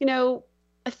 you know,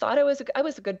 I thought I was a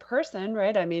good person,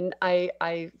 right? I mean,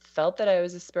 I felt that I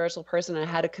was a spiritual person. I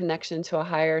had a connection to a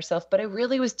higher self, but I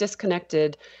really was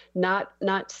disconnected, not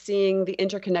seeing the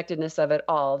interconnectedness of it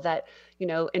all. That, you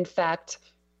know, in fact,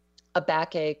 a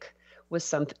backache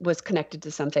was connected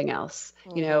to something else.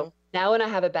 Mm-hmm. You know, now when I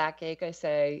have a backache, I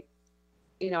say,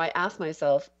 you know, I ask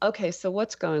myself, okay, so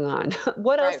what's going on?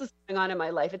 What else is going on in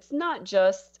my life? It's not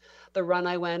just the run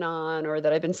I went on, or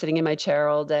that I've been sitting in my chair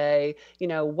all day. You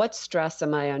know, what stress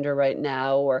am I under right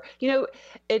now? Or, you know,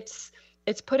 it's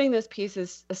putting those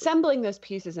pieces, assembling those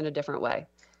pieces in a different way.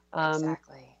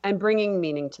 Exactly. And bringing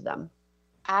meaning to them.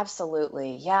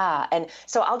 Absolutely. Yeah. And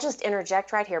so I'll just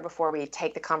interject right here before we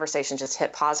take the conversation, just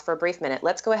hit pause for a brief minute.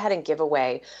 Let's go ahead and give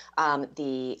away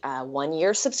the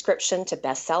 1-year subscription to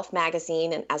Best Self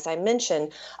magazine. And as I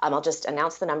mentioned, I'll just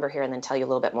announce the number here and then tell you a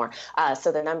little bit more.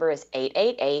 So the number is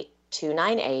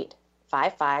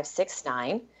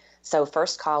 888-298-5569. So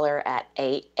first caller at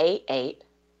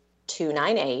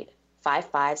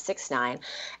 888-298-5569.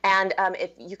 And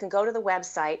if you can go to the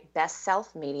website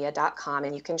bestselfmedia.com,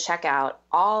 and you can check out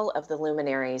all of the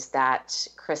luminaries that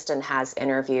Kristen has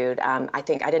interviewed. I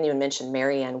think I didn't even mention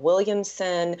Marianne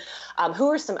Williamson. Who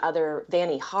are some other?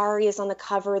 Vani Hari is on the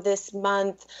cover this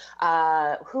month.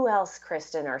 Who else,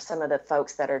 Kristen, are some of the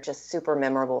folks that are just super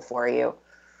memorable for you?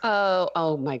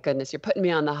 Oh my goodness, you're putting me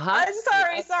on the hot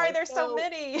seat. Sorry, there's so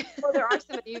many. Well, there are so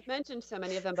many. You've mentioned so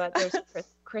many of them, but there's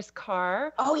Chris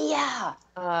Carr. Oh yeah.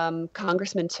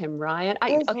 Congressman Tim Ryan.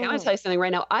 Okay, I'm going to tell you something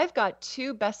right now. I've got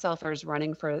 2 best-selfers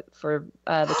running for the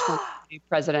 2020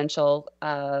 presidential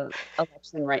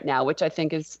election right now, which I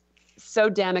think is so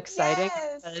damn exciting.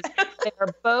 Yes. Because they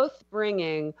are both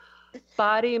bringing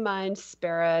body, mind,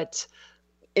 spirit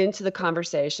into the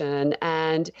conversation,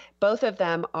 and both of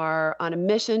them are on a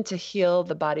mission to heal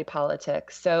the body politic.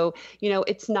 So, you know,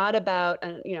 it's not about,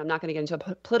 you know, I'm not going to get into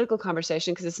a political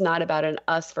conversation because it's not about an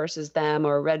us versus them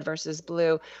or red versus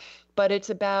blue, but it's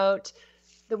about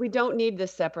that we don't need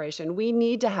this separation. We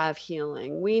need to have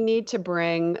healing. We need to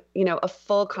bring, you know, a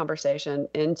full conversation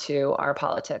into our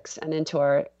politics and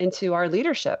into our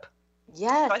leadership.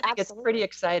 Yes, so I think it's pretty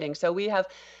exciting. So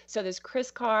there's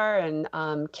Chris Carr and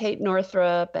Kate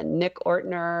Northrup and Nick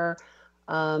Ortner,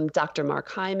 Dr. Mark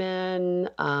Hyman,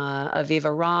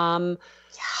 Aviva Ram.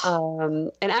 Yeah.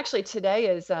 And actually today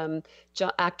is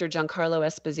actor Giancarlo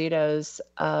Esposito's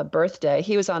birthday.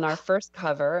 He was on our first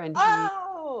cover, and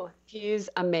he's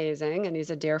amazing, and he's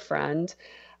a dear friend.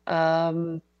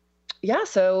 Yeah.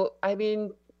 So, I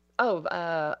mean,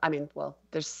 well,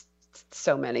 there's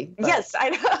so many. But... Yes, I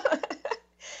know.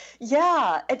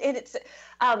 Yeah. It's,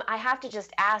 I have to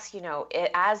just ask,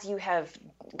 as you have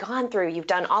gone through, you've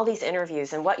done all these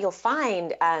interviews, and what you'll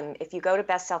find if you go to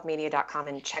bestselfmedia.com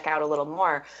and check out a little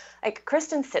more, like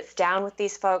Kristen sits down with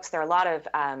these folks. There are a lot of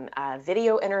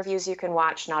video interviews you can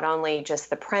watch, not only just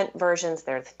the print versions,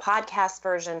 there's the podcast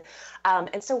version.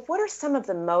 And so what are some of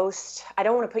the most, I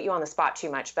don't want to put you on the spot too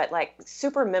much, but like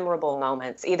super memorable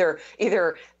moments, either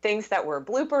things that were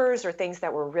bloopers or things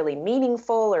that were really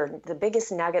meaningful, or the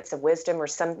biggest nuggets of wisdom, or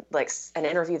some like an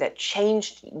interview that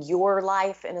changed your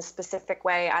life in a specific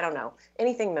way? I don't know,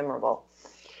 anything memorable.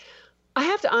 I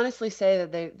have to honestly say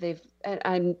that they've, and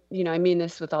I mean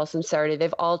this with all sincerity,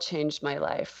 they've all changed my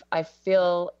life. I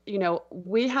feel,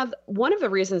 we have, one of the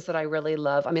reasons that I really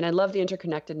love, I love the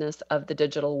interconnectedness of the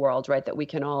digital world, right? That we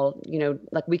can all,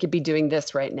 like we could be doing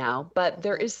this right now, but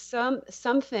there is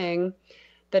something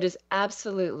that is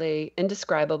absolutely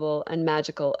indescribable and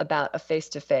magical about a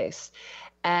face-to-face.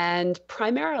 And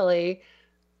primarily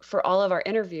for all of our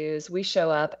interviews, we show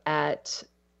up at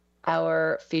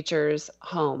our feature's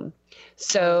home.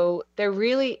 So there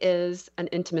really is an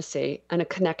intimacy and a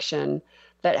connection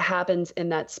that happens in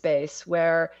that space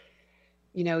where,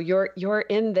 you're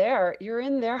in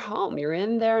their home, you're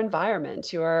in their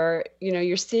environment, you're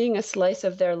seeing a slice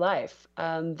of their life.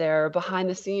 They're behind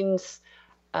the scenes,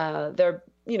 their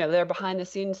behind the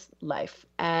scenes life.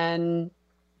 And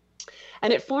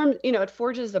it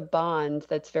forges a bond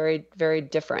that's very, very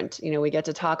different. We get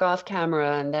to talk off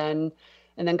camera and then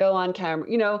go on camera,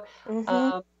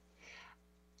 mm-hmm.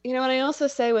 And I also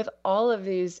say with all of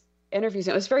these interviews,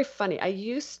 it was very funny. I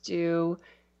used to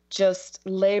just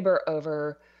labor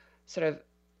over sort of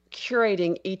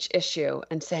curating each issue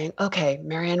and saying, okay,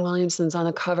 Marianne Williamson's on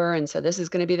the cover, and so this is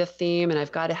going to be the theme, and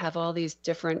I've got to have all these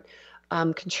different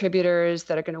contributors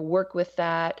that are going to work with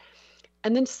that.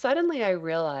 And then suddenly I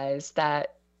realized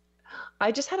that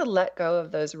I just had to let go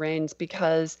of those reins,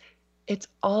 because it's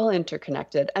all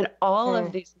interconnected, and all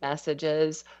of these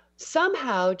messages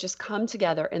somehow just come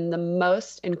together in the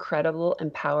most incredible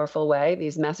and powerful way.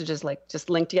 These messages like just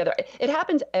link together. It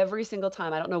happens every single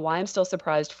time. I don't know why I'm still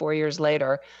surprised 4 years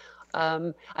later.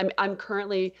 I'm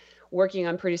currently working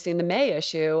on producing the May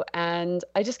issue, and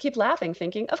I just keep laughing,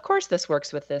 thinking, of course this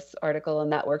works with this article,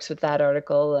 and that works with that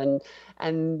article,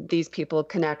 and these people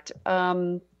connect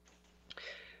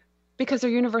because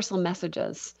they're universal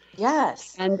messages.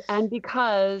 Yes. And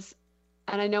because,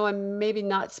 and I know I'm maybe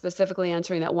not specifically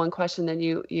answering that one question that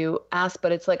you asked,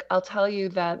 but it's like, I'll tell you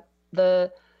that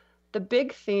the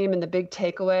big theme and the big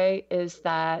takeaway is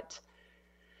that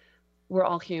we're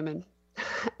all human.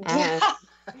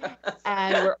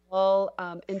 and we're all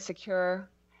insecure,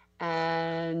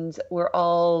 and we're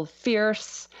all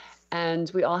fierce,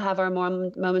 and we all have our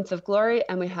moments of glory,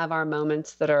 and we have our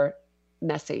moments that are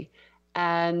messy.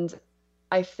 And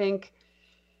I think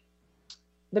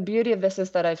the beauty of this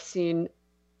is that I've seen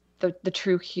the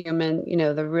true human,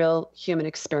 the real human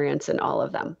experience in all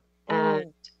of them.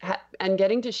 And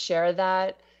getting to share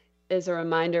that is a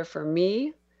reminder for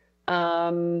me,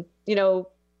 that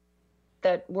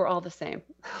we're all the same.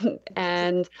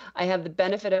 And I have the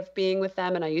benefit of being with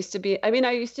them. And I used to be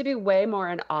way more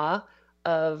in awe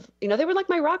of, they were like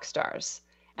my rock stars.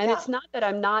 And It's not that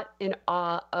I'm not in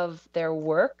awe of their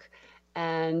work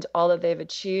and all that they've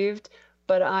achieved,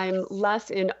 but I'm less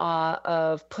in awe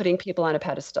of putting people on a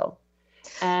pedestal.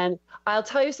 And I'll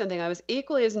tell you something, I was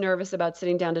equally as nervous about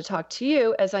sitting down to talk to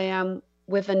you as I am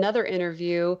with another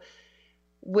interview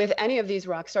with any of these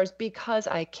rock stars, because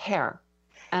I care.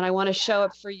 And I want to show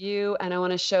up for you, and I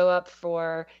want to show up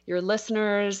for your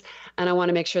listeners, and I want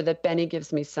to make sure that Benny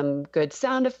gives me some good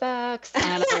sound effects.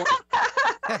 And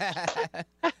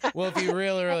well, if you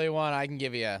really, really want, I can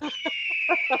give you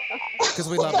because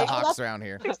we love the Hawks around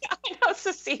here. I know, it's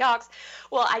the Seahawks.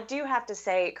 Well, I do have to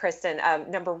say, Kristen,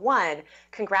 number one,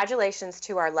 congratulations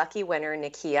to our lucky winner,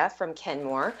 Nakia from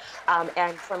Kenmore.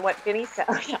 And from what Benny said,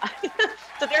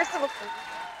 so there's some.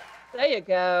 There you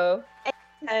go.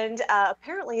 And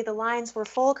apparently the lines were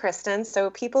full, Kristen, so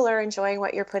people are enjoying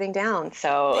what you're putting down.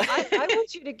 So I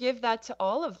want you to give that to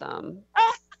all of them.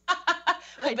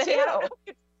 I do.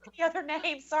 The other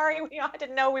name. Sorry, I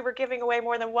didn't know we were giving away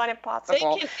more than one if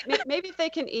possible. Maybe if they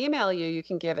can email you, you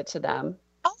can give it to them.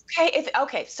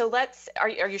 Okay. So let's. Are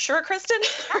you sure, Kristen?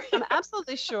 I'm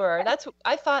absolutely sure.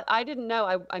 I thought. I didn't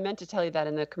know. I meant to tell you that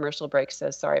in the commercial break. So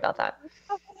sorry about that.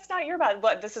 Oh, it's not your bad.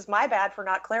 But this is my bad for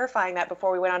not clarifying that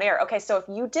before we went on air. Okay, so if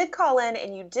you did call in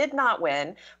and you did not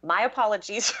win, my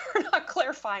apologies for not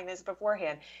clarifying this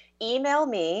beforehand. Email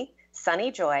me,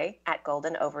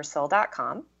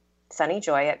 sunnyjoy@goldenoversoul.com.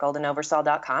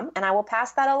 sunnyjoy@goldenoversol.com, and I will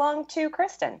pass that along to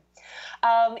Kristen.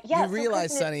 You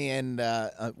realize, Sunny, and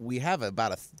we have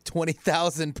about a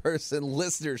 20,000 person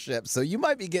listenership, so you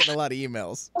might be getting a lot of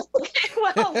emails.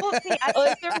 Well, we'll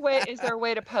see. Is there a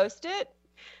way to post it?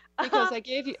 Because I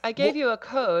gave you a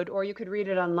code, or you could read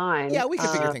it online. Yeah, we can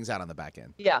figure things out on the back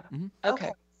end. Yeah. Mm-hmm.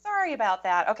 Okay. Sorry about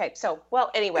that. Okay, so,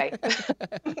 well, anyway,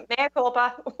 mea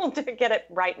culpa. We'll get it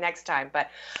right next time. But,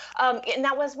 and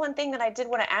that was one thing that I did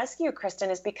want to ask you, Kristen,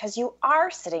 is because you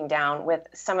are sitting down with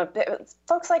some of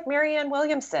folks like Marianne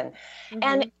Williamson. Mm-hmm.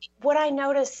 And what I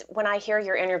notice when I hear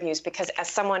your interviews, because as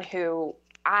someone who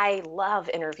I love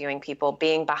interviewing people,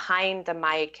 being behind the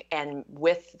mic and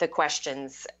with the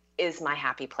questions is my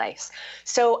happy place.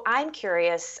 So I'm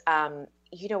curious,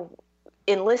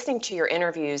 in listening to your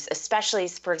interviews, especially,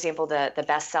 for example, the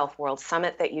Best Self World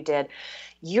Summit that you did,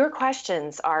 your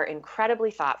questions are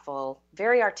incredibly thoughtful,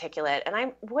 very articulate.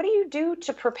 And what do you do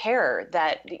to prepare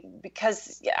that?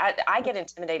 Because I get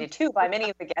intimidated too by many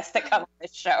of the guests that come on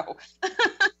this show.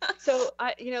 So,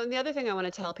 the other thing I want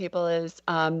to tell people is,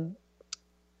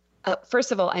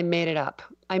 first of all, I made it up.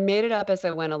 I made it up as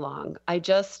I went along.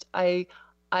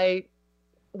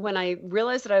 When I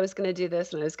realized that I was going to do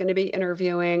this and I was going to be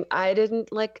interviewing, I didn't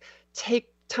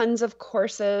take tons of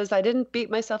courses. I didn't beat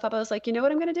myself up. I was like, you know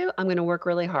what I'm going to do? I'm going to work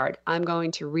really hard. I'm going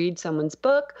to read someone's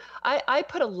book. I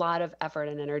put a lot of effort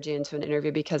and energy into an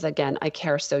interview because, again, I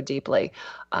care so deeply.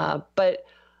 But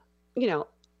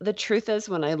the truth is,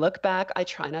 when I look back, I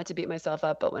try not to beat myself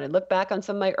up. But when I look back on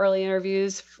some of my early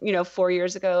interviews, 4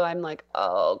 years ago, I'm like,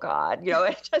 oh God,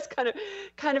 it's just kind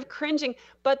of cringing.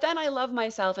 But then I love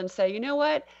myself and say, you know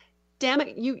what? Damn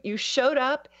it, you showed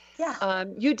up. Yeah.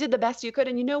 You did the best you could.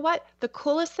 And you know what? The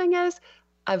coolest thing is,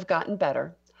 I've gotten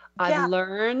better. I've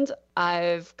learned.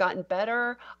 I've gotten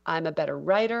better. I'm a better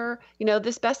writer.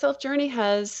 This Best Self journey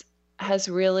has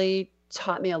really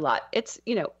taught me a lot. It's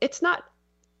not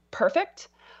perfect.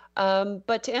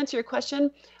 But to answer your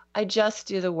question, I just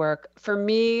do the work. For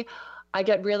me, I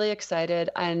get really excited,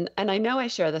 and I know I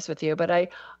share this with you, but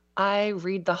I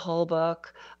read the whole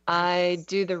book. I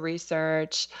do the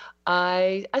research.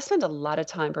 I spend a lot of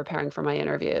time preparing for my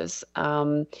interviews.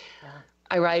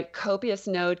 I write copious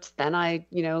notes, then I,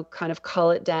 kind of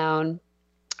cull it down.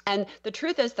 And the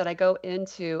truth is that I go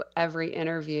into every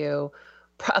interview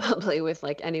probably with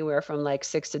anywhere from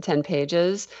 6 to 10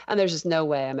 pages. And there's just no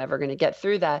way I'm ever going to get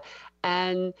through that.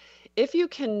 And if you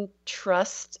can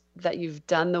trust that you've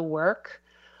done the work,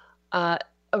 a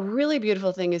really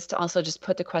beautiful thing is to also just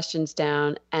put the questions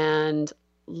down and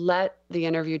let the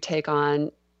interview take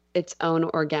on its own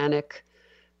organic,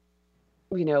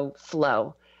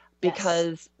 flow.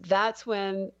 Because that's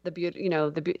when the beauty,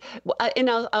 and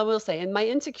I will say, in my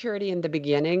insecurity in the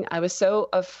beginning, I was so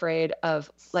afraid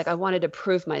of, I wanted to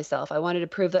prove myself. I wanted to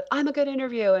prove that I'm a good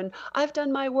interview and I've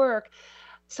done my work.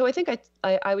 So I think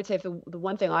I would say the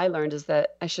one thing I learned is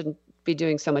that I shouldn't be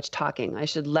doing so much talking. I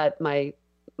should let my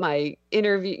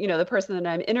interview, the person that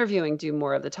I'm interviewing do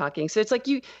more of the talking. So it's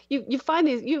you find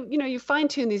these, you fine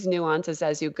tune these nuances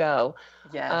as you go.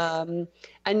 Yes.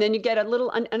 And then you get a little,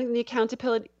 and the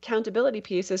accountability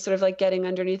piece is sort of getting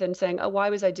underneath and saying, oh, why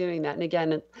was I doing that? And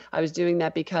again, I was doing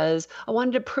that because I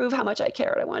wanted to prove how much I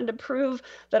cared. I wanted to prove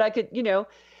that I could,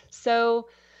 so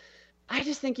I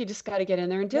just think you just got to get in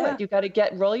there and do it. You got to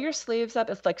roll your sleeves up.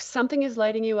 If something is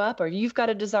lighting you up or you've got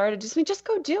a desire to do something, just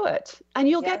go do it and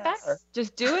you'll get better.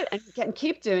 Just do it and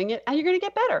keep doing it and you're going to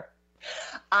get better.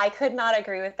 I could not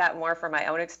agree with that more from my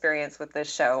own experience with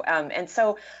this show. And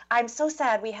so I'm so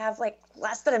sad we have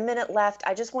less than a minute left.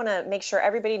 I just want to make sure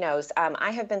everybody knows I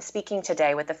have been speaking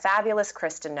today with the fabulous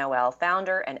Kristen Noel,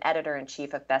 founder and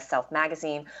editor-in-chief of Best Self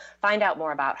Magazine. Find out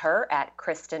more about her at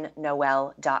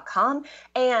KristenNoel.com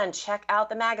and check out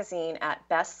the magazine at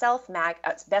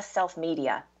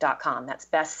bestselfmedia.com. That's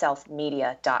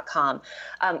bestselfmedia.com.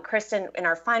 Kristen, in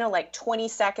our final 20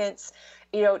 seconds,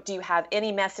 do you have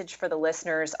any message for the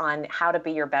listeners on how to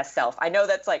be your best self? I know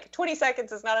that's 20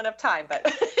 seconds is not enough time, but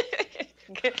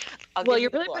well, you're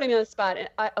really putting me on the spot.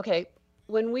 Okay,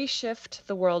 when we shift,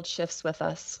 the world shifts with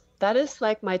us. That is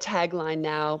my tagline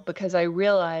now, because I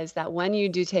realize that when you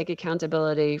do take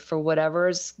accountability for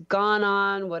whatever's gone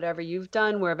on, whatever you've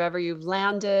done, wherever you've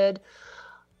landed,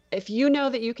 if you know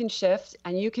that you can shift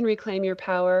and you can reclaim your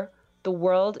power, the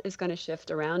world is going to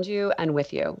shift around you and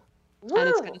with you. Woo. And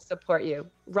it's going to support you.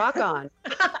 Rock on.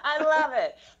 I love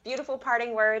it. Beautiful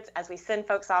parting words as we send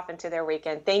folks off into their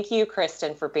weekend. Thank you,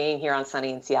 Kristen, for being here on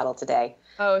Sunny in Seattle today.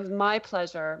 Oh, it was my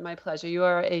pleasure. My pleasure. You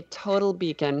are a total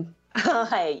beacon.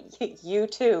 Hey, you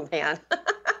too, man.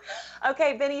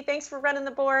 Okay, Benny, thanks for running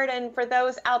the board. And for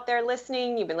those out there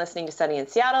listening, you've been listening to Sunny in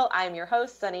Seattle. I am your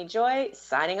host, Sunny Joy,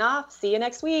 signing off. See you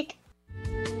next week.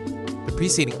 The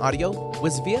preceding audio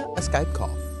was via a Skype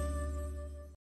call.